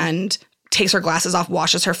girlfriend, takes her glasses off,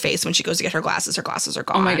 washes her face. When she goes to get her glasses are gone.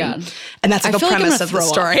 Oh my God. And that's like the premise of the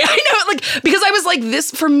story. I know, like, because I was like, this,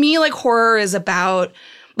 for me, like horror is about,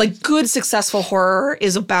 like good, successful horror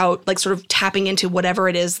is about like sort of tapping into whatever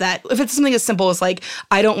it is that, if it's something as simple as like,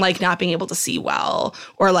 I don't like not being able to see well,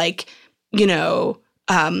 or like,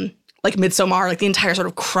 like Midsommar, like the entire sort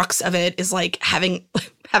of crux of it is like having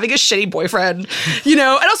a shitty boyfriend, and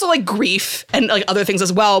also like grief and like other things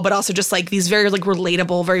as well, but also just like these very like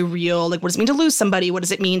relatable, very real, like what does it mean to lose somebody? What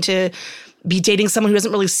does it mean to be dating someone who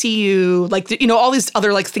doesn't really see you? Like, all these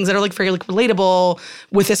other like things that are like very like relatable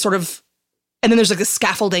with this sort of, and then there's like the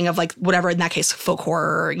scaffolding of like whatever, in that case, folk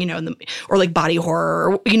horror, or like body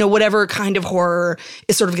horror, or, whatever kind of horror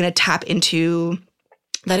is sort of going to tap into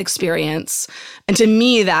that experience. And to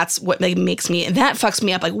me, that's what like makes me, and that fucks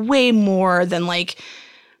me up like way more than like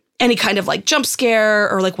any kind of like jump scare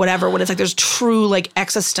or like whatever, when it's like there's true like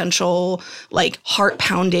existential, like heart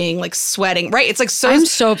pounding, like sweating, right? It's like so. I'm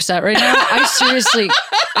so upset right now. I seriously,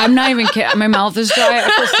 I'm not even kidding. My mouth is dry.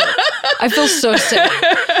 I feel so sick.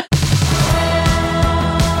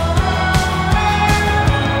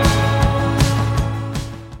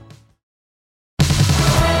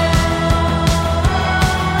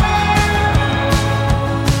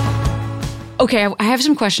 Okay, I have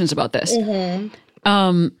some questions about this.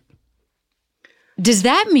 Does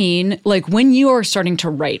that mean, like, when you are starting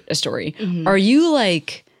to write a story, are you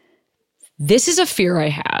like, this is a fear I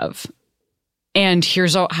have, and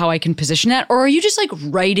here's how I can position that? Or are you just, like,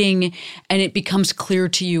 writing, and it becomes clear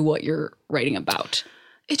to you what you're writing about?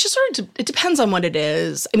 It just sort of, it depends on what it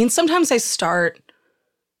is. I mean, sometimes I start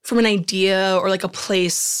from an idea or, like, a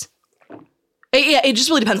place. It just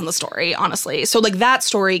really depends on the story, honestly. So, like, that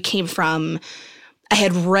story came from, I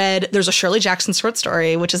had read, there's a Shirley Jackson short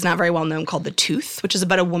story, which is not very well known, called The Tooth, which is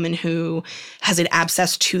about a woman who has an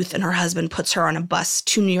abscessed tooth and her husband puts her on a bus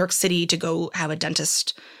to New York City to go have a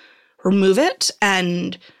dentist remove it.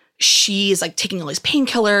 And she's like taking all these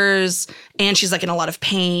painkillers and she's like in a lot of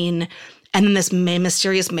pain. And then this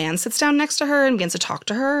mysterious man sits down next to her and begins to talk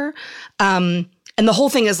to her. And the whole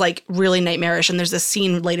thing is like really nightmarish. And there's this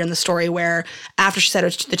scene later in the story where after she's had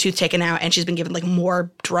the tooth taken out and she's been given like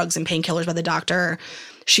more drugs and painkillers by the doctor,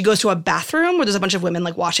 she goes to a bathroom where there's a bunch of women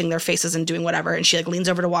like washing their faces and doing whatever. And she like leans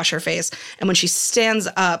over to wash her face. And when she stands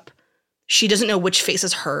up, she doesn't know which face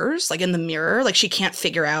is hers, like in the mirror. Like she can't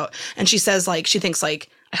figure out. And she says like, she thinks like,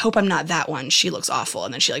 I hope I'm not that one. She looks awful.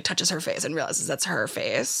 And then she like touches her face and realizes that's her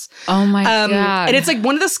face. Oh my God. And it's like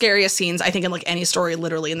one of the scariest scenes, I think, in like any story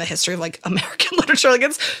literally in the history of like American literature. Like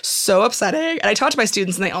it's so upsetting. And I talked to my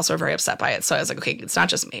students and they also are very upset by it. So I was like, okay, it's not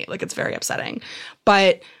just me. Like it's very upsetting.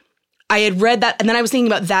 But I had read that. And then I was thinking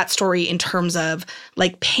about that story in terms of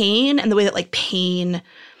like pain and the way that like pain,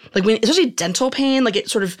 like when, especially dental pain, like it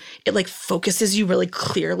sort of, it like focuses you really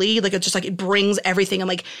clearly. Like it just like, it brings everything and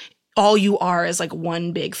like, all you are is like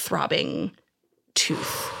one big throbbing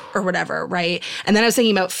tooth or whatever, right? And then I was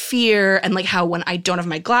thinking about fear and like how when I don't have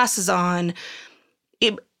my glasses on,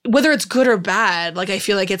 whether it's good or bad, like I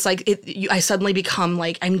feel like it's like I suddenly become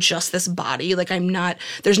like I'm just this body. Like I'm not.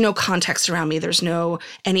 There's no context around me. There's no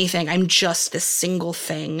anything. I'm just this single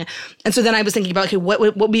thing. And so then I was thinking about okay, what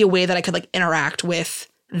would be a way that I could like interact with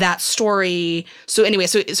that story? So anyway,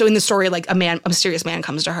 so in the story, like a mysterious man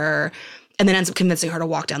comes to her. And then ends up convincing her to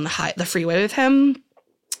walk down the freeway with him.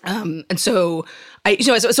 And so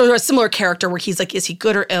so a similar character where he's like, is he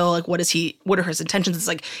good or ill? Like, what are his intentions? It's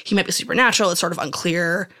like, he might be supernatural. It's sort of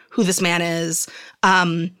unclear who this man is.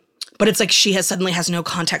 But but it's like she suddenly has no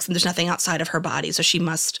context and there's nothing outside of her body. So she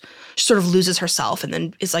sort of loses herself and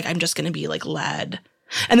then is like, I'm just going to be like led.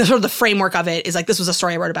 And the sort of the framework of it is like, this was a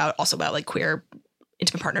story I wrote about like queer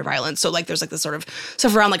intimate partner violence. So like there's like this sort of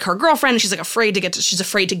stuff around like her girlfriend. And she's like afraid to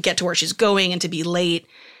get to where she's going and to be late.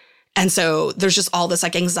 And so there's just all this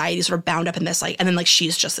like anxiety sort of bound up in this like, and then like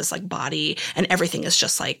she's just this like body and everything is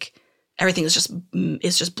just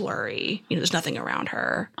blurry. You know, there's nothing around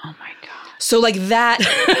her. Oh my God. So like that,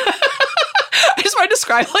 I just want to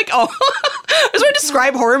describe like I just want to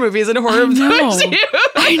describe horror movies and horror movies to you.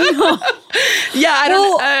 I know. Yeah, I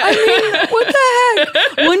mean, what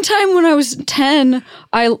the heck? One time when I was 10,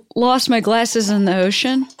 I lost my glasses in the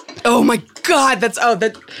ocean. Oh my God,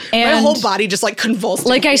 my whole body just like convulsed.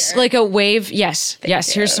 Like a wave. Yes,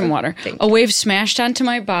 here's some water. A wave smashed onto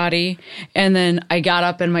my body, and then I got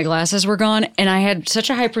up and my glasses were gone. And I had such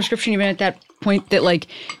a high prescription even at that point that like,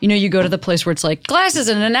 you know, you go to the place where it's like glasses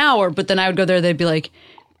in an hour, but then I would go there, they'd be like,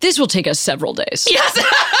 this will take us several days. Yes.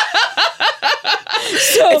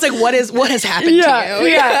 So it's like, what has happened to you?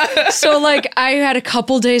 Yeah. So like I had a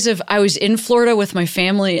couple days I was in Florida with my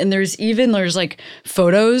family, and there's like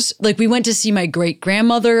photos. Like we went to see my great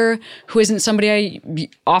grandmother, who isn't somebody I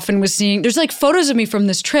often was seeing. There's like photos of me from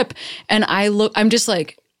this trip, and I'm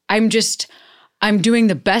doing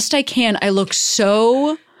the best I can. I look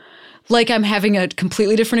so like I'm having a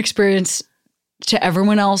completely different experience to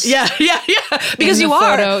everyone else. Yeah. Because you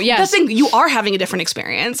are. Photo, yes. The thing, you are having a different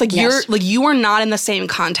experience. Like you are not in the same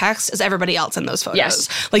context as everybody else in those photos.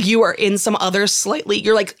 Yes. Like you are in some other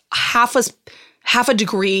you're like half a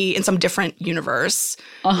degree in some different universe.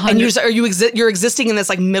 And you're existing in this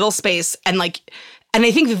like middle space and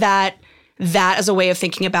I think that is a way of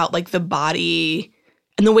thinking about like the body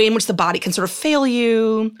and the way in which the body can sort of fail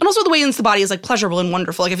you. And also the way in which the body is like pleasurable and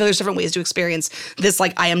wonderful. Like I feel there's different ways to experience this.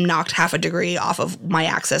 Like I am knocked half a degree off of my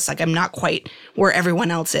axis. Like I'm not quite where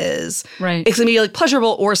everyone else is. Right. It's going to be like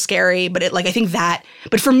pleasurable or scary. But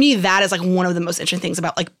but for me, that is like one of the most interesting things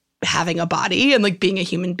about like having a body and like being a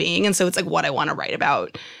human being. And so it's like what I want to write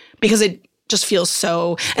about because it just feels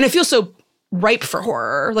so ripe for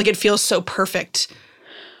horror. Like it feels so perfect.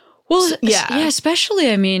 Well, yeah,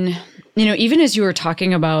 especially, I mean, you know, even as you were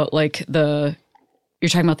talking about like you're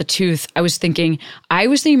talking about the tooth, I was thinking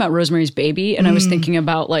about Rosemary's Baby, and I was thinking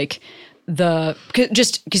about like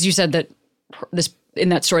just because you said that in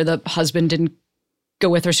that story, the husband didn't go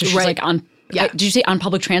with her. So she's like on, did you say on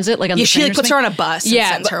public transit? Like on the train she like puts her on a bus and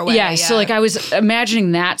sends her away. Yeah. So like I was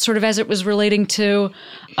imagining that sort of as it was relating to,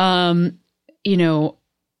 you know,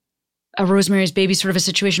 a Rosemary's Baby sort of a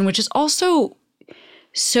situation, which is also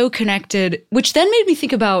so connected, which then made me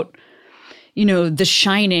think about, you know, The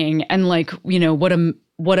Shining and like, you know, what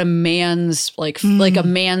a man's like a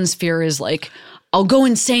man's fear is like, I'll go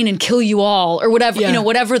insane and kill you all or whatever, you know,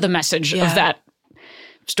 whatever the message of that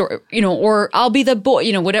story, you know, or I'll be the boy,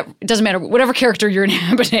 you know, whatever, it doesn't matter, whatever character you're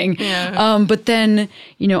inhabiting. Yeah. But then,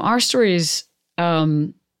 you know, our stories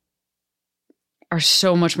are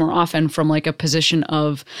so much more often from like a position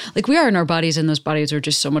of like we are in our bodies, and those bodies are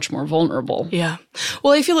just so much more vulnerable. Yeah.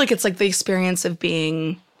 Well, I feel like it's like the experience of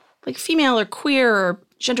being like female or queer or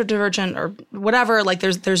gender divergent or whatever. Like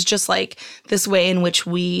there's just like this way in which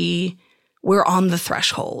we're on the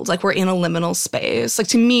threshold. Like we're in a liminal space. Like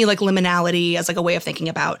to me, like liminality as like a way of thinking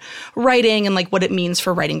about writing and like what it means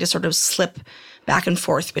for writing to sort of slip back and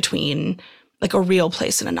forth between like a real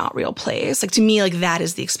place and a not real place. Like to me, like that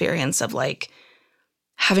is the experience of like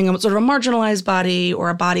having a sort of a marginalized body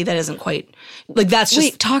or a body that isn't quite like that's just.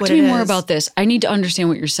 Wait, talk to me more about this. I need to understand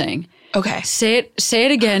what you're saying. Okay. Say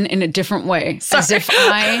it again in a different way. Sorry. As if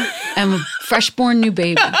I am a freshborn new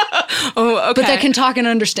baby. Oh, okay. But that can talk and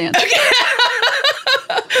understand. Okay.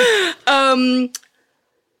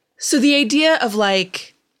 So the idea of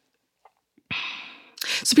like,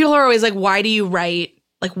 so people are always like, why do you write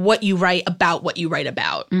like what you write about what you write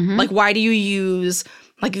about? Mm-hmm. Like, why do you use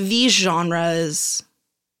like these genres?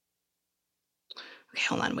 Okay,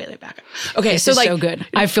 hold on, wait, back up. Okay, this is like so good.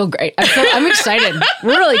 I feel great. I'm excited.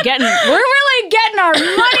 We're really getting our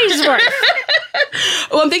money's worth.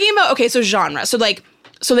 Well, I'm thinking about so genre. So like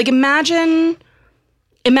imagine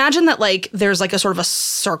that like there's like a sort of a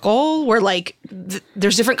circle where like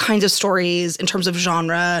there's different kinds of stories in terms of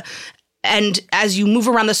genre. And as you move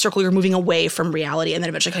around the circle, you're moving away from reality and then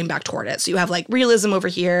eventually coming back toward it. So you have like realism over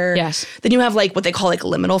here. Yes. Then you have like what they call like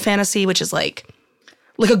liminal fantasy, which is like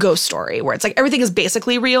a ghost story where it's like everything is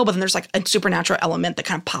basically real, but then there's like a supernatural element that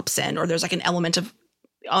kind of pops in, or there's like an element of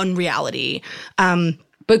unreality.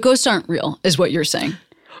 But ghosts aren't real, is what you're saying.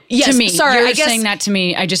 Yes, to me. sorry, You're I guess saying that to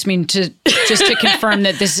me. I just mean to confirm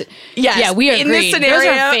that this. Yes, yeah, we agree. in this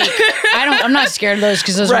scenario, those are fake. I'm not scared of those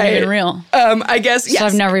because those aren't even real. I guess yes. So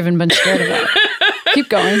I've never even been scared of that. Keep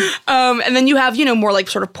going. And then you have, more like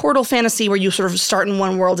sort of portal fantasy where you sort of start in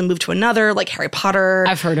one world and move to another, like Harry Potter.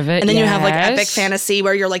 I've heard of it. And then you have like epic fantasy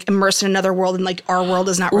where you're like immersed in another world and like our world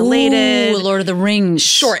is not related. Ooh, Lord of the Rings.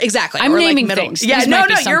 Sure, exactly. I'm Or, naming like, things. Yeah, These no, might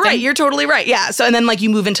be you're right. something. You're totally right. Yeah. So and then like you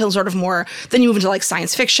move into sort of more. Then you move into like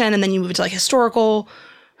science fiction, and then you move into like historical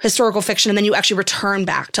fiction, and then you actually return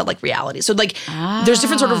back to like reality. So like there's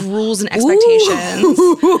different sort of rules and expectations.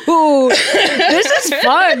 Ooh, this is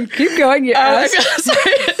fun. Keep going, you ass.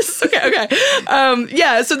 Okay.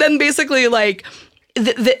 Yeah. So then basically like.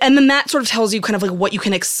 And then that sort of tells you kind of like what you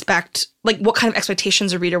can expect, like what kind of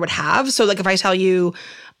expectations a reader would have. So like if I tell you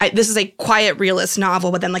this is a quiet realist novel,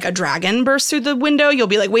 but then like a dragon bursts through the window, you'll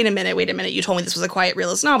be like, wait a minute. You told me this was a quiet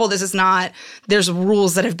realist novel. This is not, there's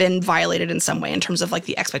rules that have been violated in some way in terms of like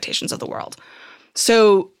the expectations of the world.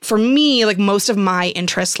 So for me, like most of my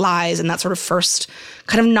interest lies in that sort of first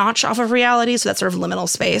kind of notch off of reality. So that sort of liminal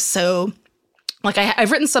space. So like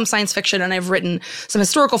I've written some science fiction and I've written some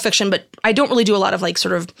historical fiction, but I don't really do a lot of like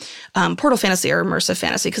sort of portal fantasy or immersive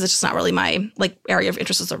fantasy because it's just not really my like area of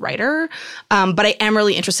interest as a writer. But I am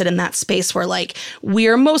really interested in that space where like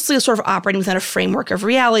we're mostly sort of operating within a framework of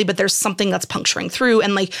reality, but there's something that's puncturing through,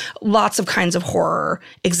 and like lots of kinds of horror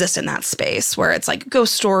exist in that space where it's like a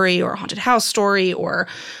ghost story or a haunted house story or,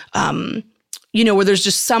 where there's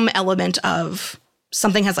just some element of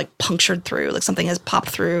something has like punctured through, like something has popped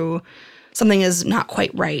through. Something is not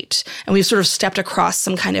quite right. And we've sort of stepped across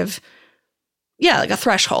some kind of, like a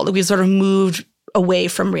threshold. We've sort of moved away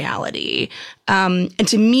from reality. And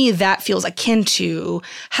to me, that feels akin to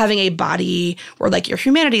having a body where like your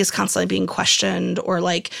humanity is constantly being questioned, or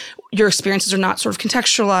like your experiences are not sort of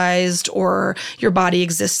contextualized, or your body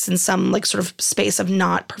exists in some like sort of space of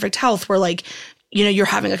not perfect health where like, you're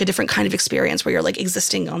having like a different kind of experience where you're like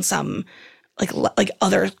existing on some like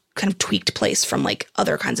other kind of tweaked place from like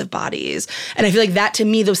other kinds of bodies. And I feel like that to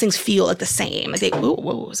me, those things feel like the same. Like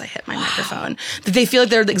whoa, as I hit my microphone, that they feel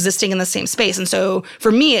like they're existing in the same space. And so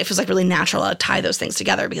for me, it feels like really natural to tie those things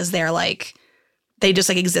together because they're like, they just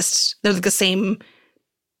like exist. They're like the same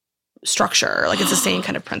structure. Like it's the same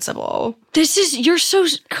kind of principle. You're so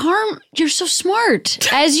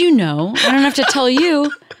smart. As you know, I don't have to tell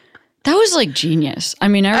you. That was like genius. I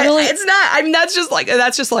mean, it's not. I mean,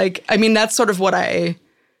 that's sort of what I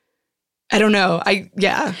don't know.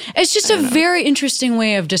 It's just a very interesting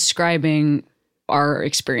way of describing our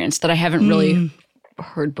experience that I haven't really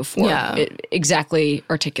heard before. Yeah. It exactly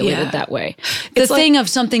articulated that way. The It's thing of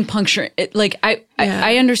something puncturing,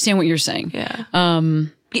 I understand what you're saying. Yeah.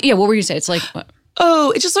 What were you saying? It's like, what? Oh,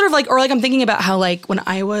 it's just sort of like, or like I'm thinking about how like when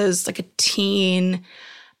I was like a teen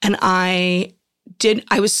and I did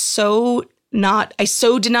not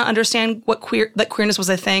understand that queerness was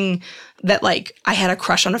a thing, that like I had a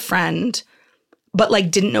crush on a friend, but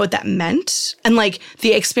like didn't know what that meant. And like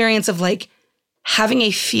the experience of like having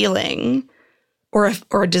a feeling or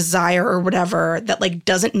a desire or whatever that like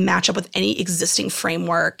doesn't match up with any existing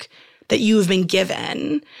framework that you've been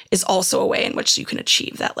given is also a way in which you can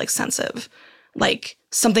achieve that like sense of like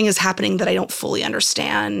something is happening that I don't fully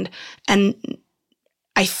understand. And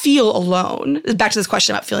I feel alone. Back to this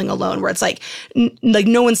question about feeling alone, where it's like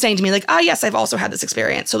no one's saying to me like, yes, I've also had this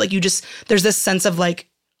experience. So like there's this sense of like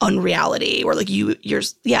unreality, or like you're.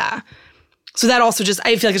 So that also just,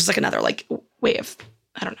 I feel like it's just like another like way of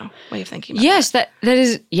thinking about yes, that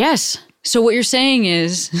is, yes. So what you're saying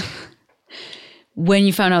is when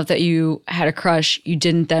you found out that you had a crush, you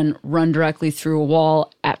didn't then run directly through a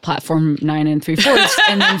wall at platform 9 3/4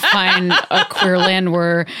 and then find a queer land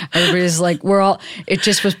where everybody's like, it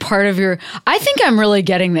just was part of your, I think I'm really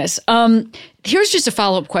getting this. Here's just a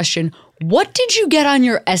follow-up question. What did you get on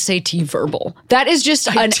your SAT verbal? That is just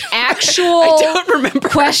an actual I don't remember.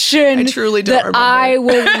 Question. I truly don't remember. I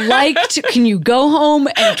would like to. Can you go home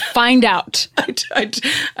and find out?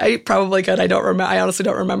 I probably could. I don't remember. I honestly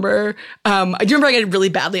don't remember. I do remember I did really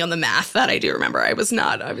badly on the math. That I do remember. I was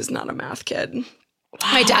not a math kid. Wow.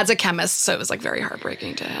 My dad's a chemist, so it was like very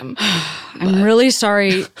heartbreaking to him. I'm really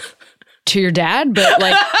sorry to your dad, but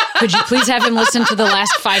like, could you please have him listen to the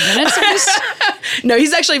last 5 minutes of this? No,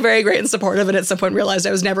 he's actually very great and supportive, and at some point realized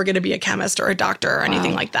I was never going to be a chemist or a doctor or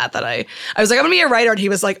anything like that. That I was like, I'm going to be a writer, and he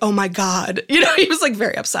was like, oh my God. He was like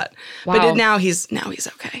very upset. Wow. But now he's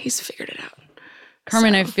okay. He's figured it out.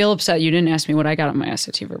 Carmen, I feel upset you didn't ask me what I got on my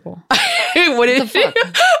SAT verbal. What did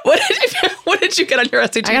you get on your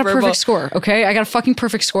SAT verbal? I got a perfect score, okay? I got a fucking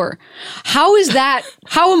perfect score. How is that?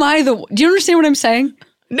 How am I do you understand what I'm saying?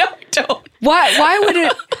 No, I don't. Why would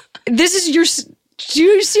it? This is your. Do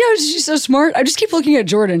you see how she's so smart? I just keep looking at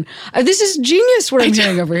Jordan. This is genius what I'm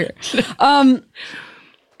hearing over here.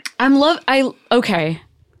 Okay.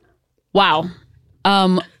 Wow.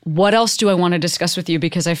 What else do I want to discuss with you?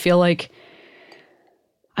 Because I feel like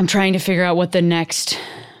I'm trying to figure out what the next.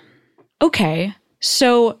 Okay.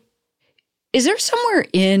 So is there somewhere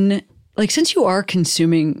in, like, since you are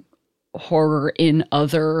consuming horror in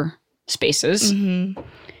other spaces,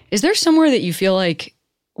 is there somewhere that you feel like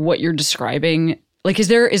what you're describing, like, is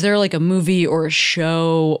there like a movie or a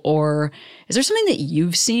show, or is there something that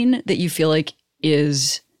you've seen that you feel like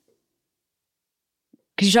is,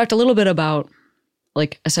 because you talked a little bit about,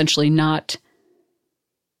 like, essentially not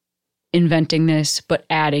inventing this, but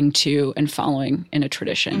adding to and following in a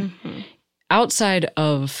tradition. Outside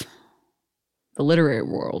of the literary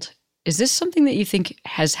world, is this something that you think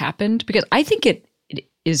has happened? Because I think it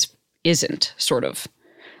isn't, sort of,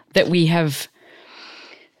 that we have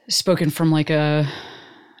spoken from, like, a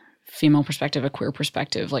female perspective, a queer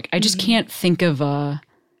perspective. Like, I just can't think of a...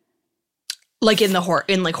 Like in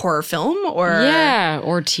horror film, or... Yeah,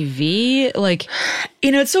 or TV, like...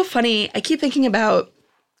 You know, it's so funny. I keep thinking about...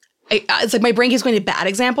 it's like my brain keeps going to bad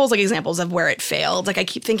examples, like examples of where it failed. Like, I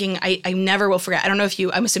keep thinking, I never will forget. I don't know if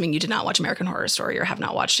I'm assuming you did not watch American Horror Story or have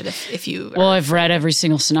not watched it if you... Well, I've read every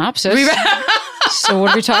single synopsis. So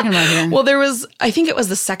what are we talking about here? Well, there was, I think it was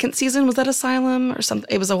the second season, was that Asylum or something?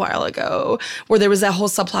 It was a while ago, where there was that whole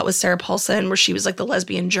subplot with Sarah Paulson where she was like the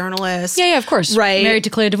lesbian journalist. Yeah, of course. Right. Married to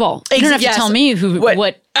Clea Duvall. You don't have to tell me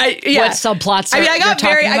what subplots are. I mean, I got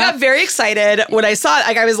very very excited when I saw it.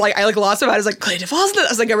 Like, I lost about it. I was like, Clea Duvall's in it. I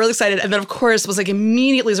was like, I got really excited. And then, of course, was like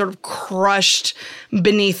immediately sort of crushed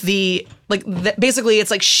beneath basically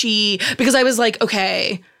it's like because I was like,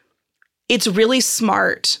 okay, it's really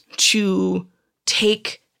smart to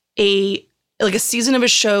take a season of a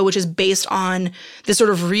show which is based on this sort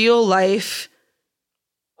of real life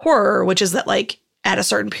horror, which is that, like, at a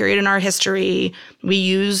certain period in our history, we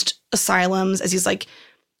used asylums as these, like,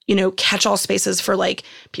 you know, catch-all spaces for, like,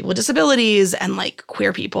 people with disabilities and, like,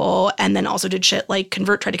 queer people, and then also did shit like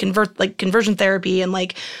try to convert, like, conversion therapy and,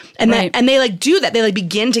 like, and right. And they, like, do that. They, like,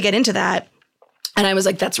 begin to get into that. And I was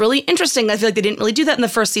like, that's really interesting. I feel like they didn't really do that in the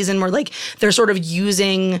first season, where, like, they're sort of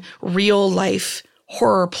using real life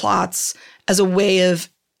horror plots as a way of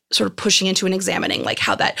sort of pushing into and examining, like,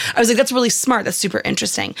 how that, I was like, that's really smart. That's super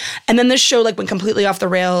interesting. And then this show, like, went completely off the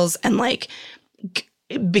rails and, like,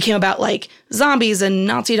 it became about, like, zombies and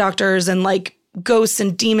Nazi doctors and, like, ghosts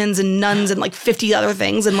and demons and nuns and, like, 50 other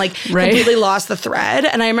things, and, like, completely lost the thread.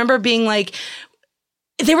 And I remember being like,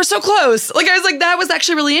 they were so close. Like, I was like, that was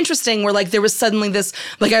actually really interesting, where, like, there was suddenly this,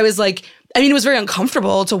 like, I was like, I mean, it was very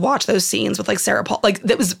uncomfortable to watch those scenes with, like, Sarah Paul, like,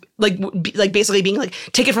 that was like basically being like,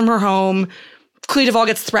 taken from her home. Clea Duvall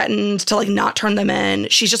gets threatened to, like, not turn them in.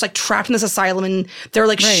 She's just, like, trapped in this asylum, and they're,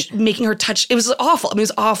 like, making her touch. It was awful. I mean, it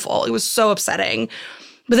was awful. It was so upsetting.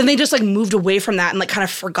 But then they just, like, moved away from that and, like, kind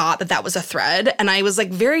of forgot that that was a thread. And I was,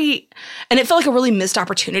 like, and it felt like a really missed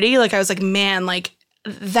opportunity. Like, I was like, man, like,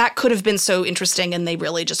 that could have been so interesting, and they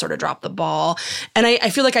really just sort of dropped the ball. And I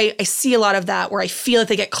feel like I see a lot of that, where I feel like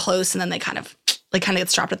they get close and then they kind of get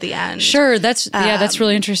stopped at the end. Sure, that's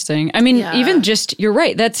really interesting. I mean, even just, you're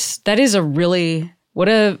right. That is a really what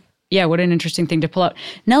an interesting thing to pull out.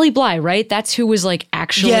 Nellie Bly, right? That's who was, like,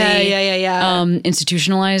 actually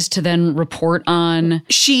institutionalized to then report on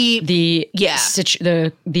the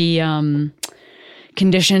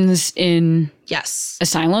conditions in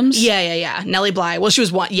asylums. Yeah. Nellie Bly. Well, she was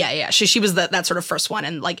one. Yeah. She was that sort of first one,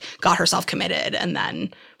 and, like, got herself committed and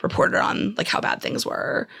then reported on, like, how bad things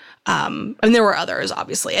were. And there were others,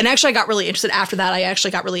 obviously. And actually, I got really interested after that. I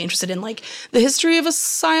actually got really interested in, like, the history of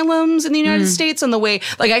asylums in the United States, and the way,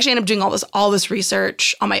 like, I actually ended up doing all this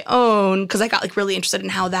research on my own, because I got, like, really interested in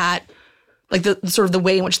how that, like, the sort of the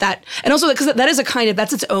way in which that, and also because that is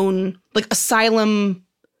that's its own, like, asylum.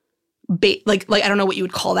 Like I don't know what you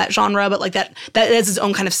would call that genre, but, like, that is its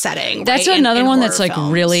own kind of setting. That's right? another in one that's, like,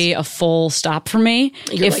 films. Really a full stop for me.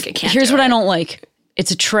 Here's what I don't like.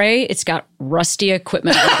 It's a tray. It's got rusty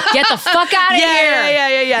equipment. Get the fuck out of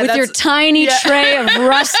here! Yeah. With your tiny tray of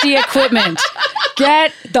rusty equipment.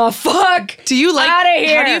 Get the fuck Do you like? out of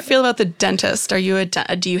here! How do you feel about the dentist? Do you hate the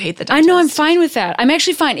dentist? I know, I'm fine with that. I'm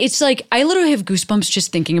actually fine. It's like, I literally have goosebumps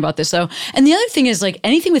just thinking about this, though. And the other thing is, like,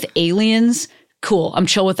 anything with aliens, cool, I'm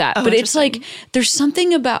chill with that. But it's like, there's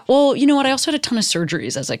something about, well, you know what? I also had a ton of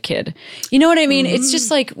surgeries as a kid. You know what I mean? It's just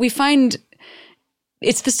like, we find,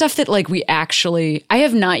 it's the stuff that, like, I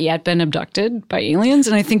have not yet been abducted by aliens.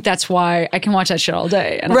 And I think that's why I can watch that shit all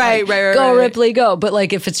day. And Right. Ripley, go. But,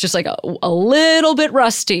 like, if it's just, like, a little bit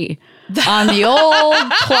rusty, on the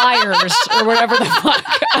old pliers or whatever the fuck.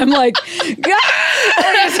 I'm like, God,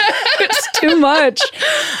 it's too much.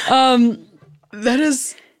 That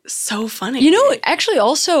is so funny. You know, actually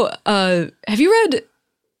also, have you read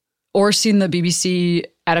or seen the BBC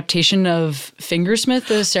adaptation of Fingersmith,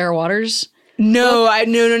 the Sarah Waters? No, I have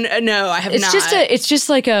not. I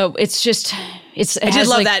did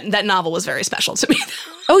love that novel was very special to me.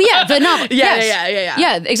 Oh yeah, the novel. Yeah.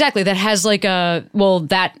 Yeah, exactly. That has like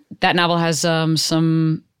that novel has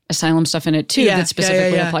some asylum stuff in it too that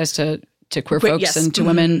specifically applies to queer folks and to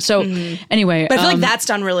women. So anyway, but I feel like that's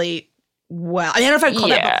done really well. I don't know if I'd call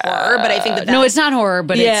that book horror, but I think that no, it's not horror,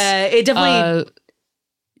 but it definitely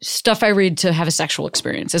stuff I read to have a sexual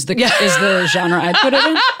experience is the genre I'd put it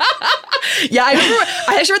in. Yeah, I remember.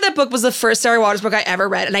 I actually read that book was the first Sarah Waters book I ever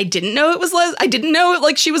read, and I didn't know it was I didn't know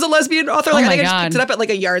like she was a lesbian author. Like I think I just picked it up at like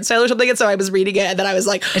a yard sale or something, and so I was reading it, and then I was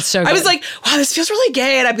like, it's so good. I was like, wow, this feels really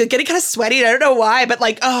gay, and I'm getting kind of sweaty, and I don't know why, but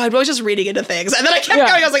like, oh, I'm always just reading into things, and then I kept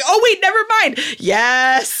going. I was like, oh wait, never mind.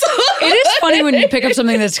 Yes, it is funny when you pick up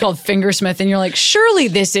something that's called Fingersmith, and you're like, surely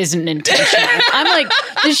this isn't intentional. I'm like,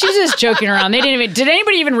 she's just joking around. Did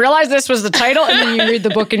anybody even realize this was the title? And then you read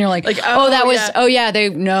the book, and you're like, she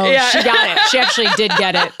got it. She actually did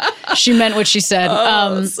get it. She meant what she said.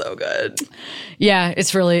 That's so good. Yeah,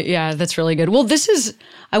 that's really good. Well,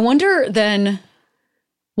 I wonder then,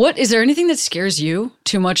 is there anything that scares you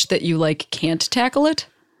too much that you like can't tackle it?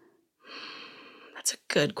 That's a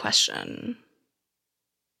good question.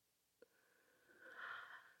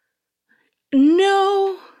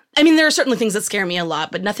 No. I mean, there are certainly things that scare me a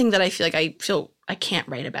lot, but nothing that I feel I can't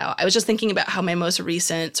write about. I was just thinking about how my most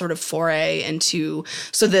recent sort of foray into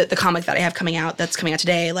the comic that I have that's coming out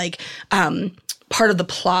today, like part of the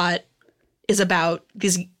plot is about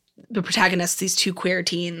the protagonists, these two queer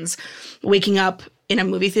teens, waking up in a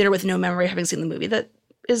movie theater with no memory of having seen the movie that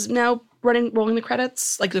is now rolling the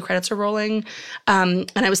credits, like the credits are rolling.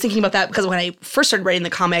 And I was thinking about that because when I first started writing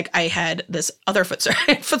the comic, I had this other foot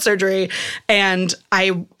surgery. And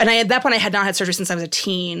I at that point I had not had surgery since I was a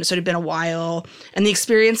teen. So it had been a while. And the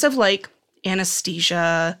experience of like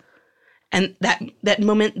anesthesia and that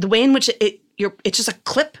moment, the way in which it's just a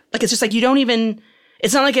clip. Like, it's just like,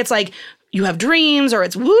 it's not like it's like you have dreams or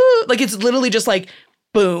it's woo. Like, it's literally just like,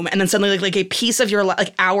 boom. And then suddenly like a piece of your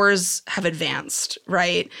like hours have advanced,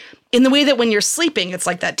 right? In the way that when you're sleeping, it's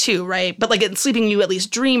like that too, right? But like in sleeping, you at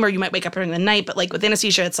least dream or you might wake up during the night. But like with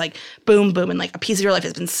anesthesia, it's like boom, boom. And like a piece of your life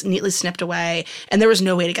has been neatly snipped away. And there was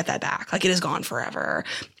no way to get that back. Like it is gone forever.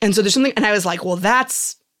 And so there's something, and I was like, well,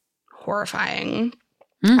 that's horrifying.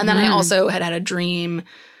 Mm-hmm. And then I also had a dream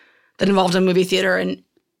that involved a movie theater, and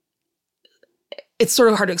it's sort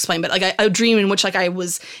of hard to explain, but like a dream in which like I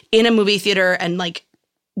was in a movie theater and like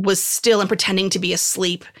was still and pretending to be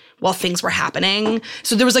asleep while things were happening.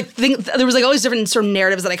 So there was like all these different sort of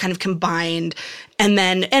narratives that I kind of combined, and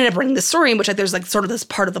then ended up writing this story in which like there's like sort of this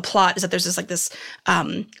part of the plot is that there's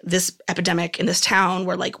this epidemic in this town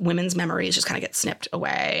where like women's memories just kind of get snipped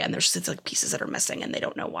away, and there's just like pieces that are missing and they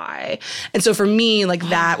don't know why. And so for me, like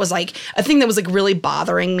that was like a thing that was like really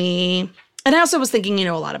bothering me. And I also was thinking,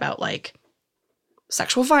 a lot about like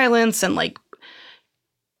sexual violence and like,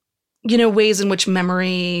 ways in which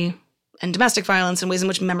memory and domestic violence and ways in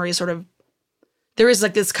which memory sort of, there is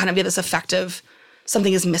like this kind of this effect of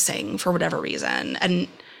something is missing for whatever reason, and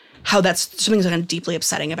how that's something's kind of deeply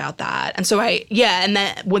upsetting about that. And so when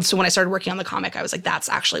I started working on the comic, I was like, that's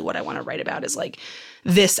actually what I want to write about, is like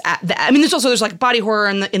this. I mean, there's like body horror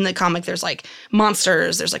in the comic. There's like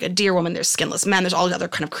monsters. There's like a deer woman. There's skinless men. There's all the other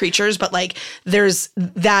kind of creatures. But like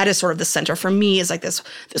that is sort of the center for me, is like this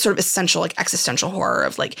sort of essential like existential horror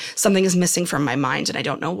of like something is missing from my mind and I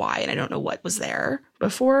don't know why and I don't know what was there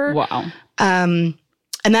before. Wow. And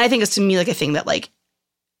that I think is to me like a thing that like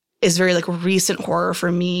is very like recent horror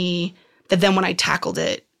for me, that then when I tackled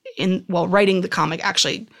it while writing the comic,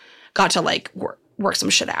 actually got to like work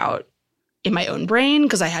some shit out in my own brain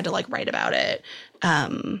because I had to like write about it.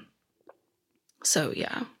 So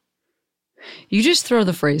yeah. You just throw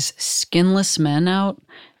the phrase skinless men out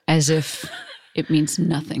as if it means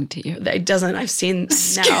nothing to you. It doesn't. I've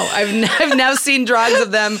now seen drawings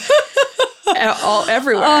of them all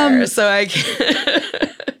everywhere. So I can't.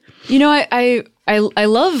 I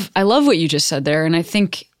love what you just said there, and I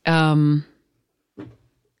think I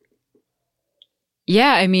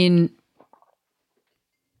mean,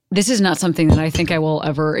 this is not something that I think I will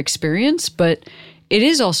ever experience, but it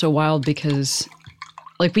is also wild because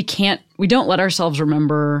like we don't let ourselves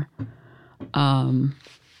remember,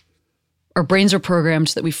 our brains are programmed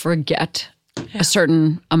so that we forget a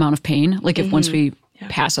certain amount of pain. Like if once we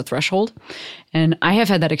pass a threshold. And I have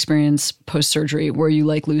had that experience post-surgery where you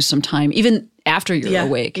like lose some time, even after you're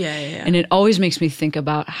awake. Yeah. And it always makes me think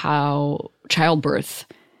about how childbirth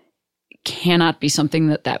cannot be something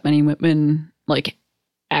that many women like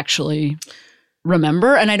actually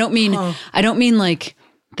remember. And I don't mean like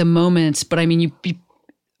the moments, but I mean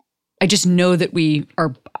I just know that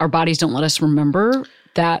our bodies don't let us remember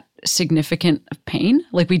that significant of pain.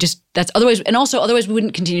 Like otherwise we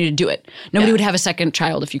wouldn't continue to do it. Nobody would have a second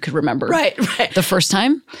child if you could remember the first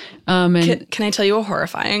time. And Can I tell you a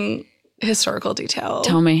horrifying historical detail?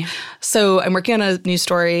 tell me. So I'm working on a news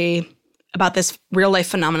story about this real life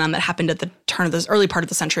phenomenon that happened at the turn of this early part of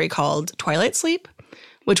the century called twilight sleep,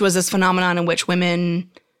 which was this phenomenon in which women.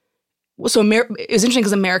 It was interesting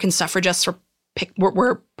because American suffragists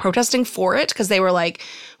were protesting for it because they were like,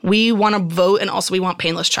 we want to vote and also we want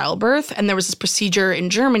painless childbirth. And there was this procedure in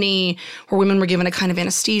Germany where women were given a kind of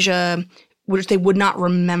anesthesia which they would not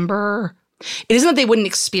remember. It isn't that they wouldn't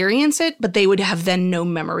experience it, but they would have then no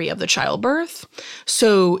memory of the childbirth.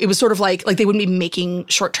 So it was sort of like they wouldn't be making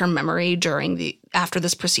short-term memory after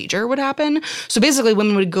this procedure would happen. So basically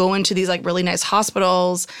women would go into these like really nice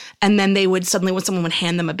hospitals and then they would suddenly, when someone would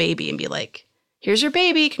hand them a baby and be like, here's your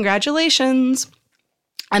baby, congratulations.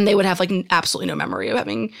 And they would have like absolutely no memory of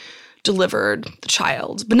having delivered the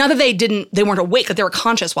child. But not that they weren't awake, that they were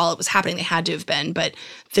conscious while it was happening. They had to have been, but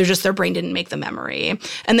their brain didn't make the memory.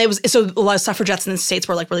 And so a lot of suffragettes in the States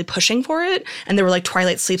were like really pushing for it. And there were like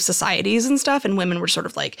twilight sleep societies and stuff. And women were sort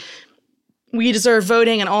of like, we deserve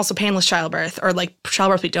voting and also painless childbirth, or like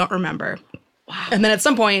childbirth we don't remember. Wow. And then at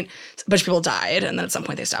some point, a bunch of people died. And then at some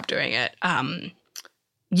point they stopped doing it.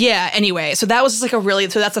 Anyway, so that was just like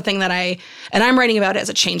so that's the thing that I'm writing about it as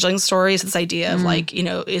a changeling story. So this idea of like,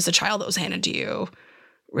 is the child that was handed to you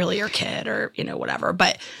really your kid or, whatever.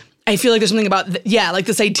 But I feel like there's something about, like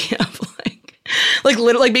this idea of like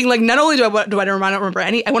being like, not only do I not remember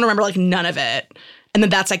any, I want to remember like none of it. And then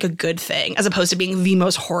that's like a good thing as opposed to being the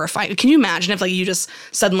most horrifying. Can you imagine if like you just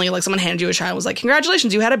suddenly like someone handed you a child and was like,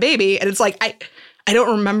 congratulations, you had a baby. And it's like, I don't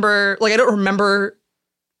remember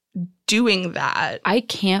doing that. I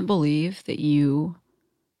can't believe that you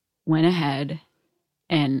went ahead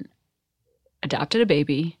and adopted a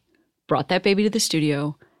baby, brought that baby to the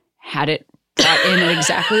studio, had it brought in at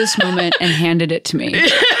exactly this moment and handed it to me.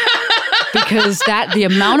 Because the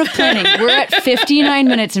amount of planning, we're at 59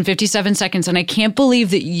 minutes and 57 seconds, and I can't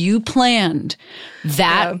believe that you planned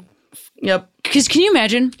that. Yep. Because can you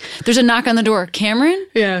imagine? There's a knock on the door. Cameron?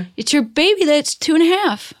 Yeah. It's your baby that's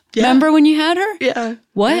 2.5. Yeah. Remember when you had her? Yeah.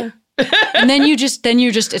 What? Yeah. And then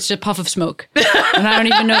it's a puff of smoke. And I don't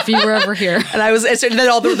even know if you were ever here. And then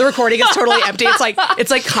all the recording is totally empty. It's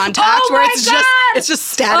like contact where it's just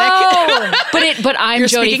static. Oh, but I'm You're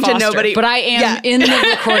Jodie speaking Foster. to nobody. But I am in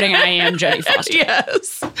the recording. I am Jodie Foster.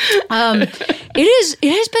 Yes.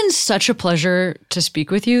 It has been such a pleasure to speak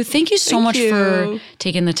with you. Thank you so much for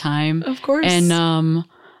taking the time. Of course. And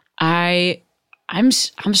I'm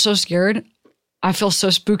so scared. I feel so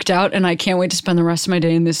spooked out, and I can't wait to spend the rest of my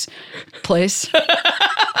day in this place.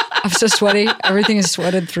 I'm so sweaty. Everything is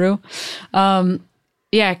sweated through.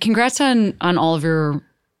 Congrats on all of your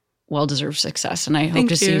well-deserved success, and I hope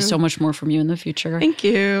to see so much more from you in the future. Thank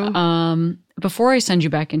you. Before I send you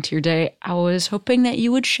back into your day, I was hoping that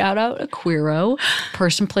you would shout out a queero,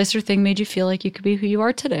 person, place, or thing made you feel like you could be who you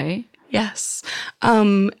are today. Yes.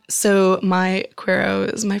 So my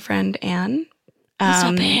queero is my friend Anne. What's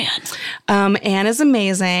up, Anne? Anne is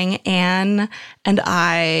amazing. Anne and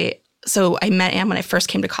I met Anne when I first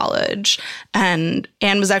came to college, and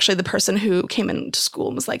Anne was actually the person who came into school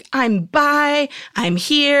and was like, I'm bi, I'm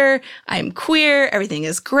here, I'm queer, everything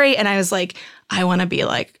is great. And I was like, I want to be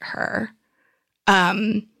like her.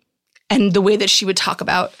 And the way that she would talk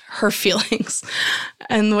about her feelings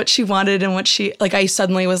and what she wanted and what she, like, I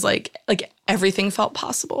suddenly was like everything felt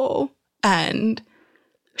possible. And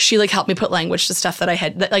she like helped me put language to stuff that I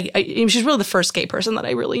had, she's really the first gay person that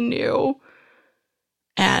I really knew.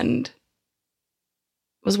 And it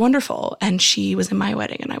was wonderful. And she was in my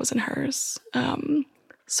wedding and I was in hers.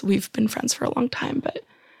 So we've been friends for a long time, but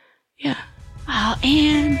yeah. Oh,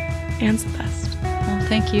 Anne. Anne's the best. Well,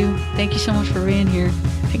 thank you. Thank you so much for being here.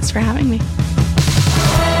 Thanks for having me.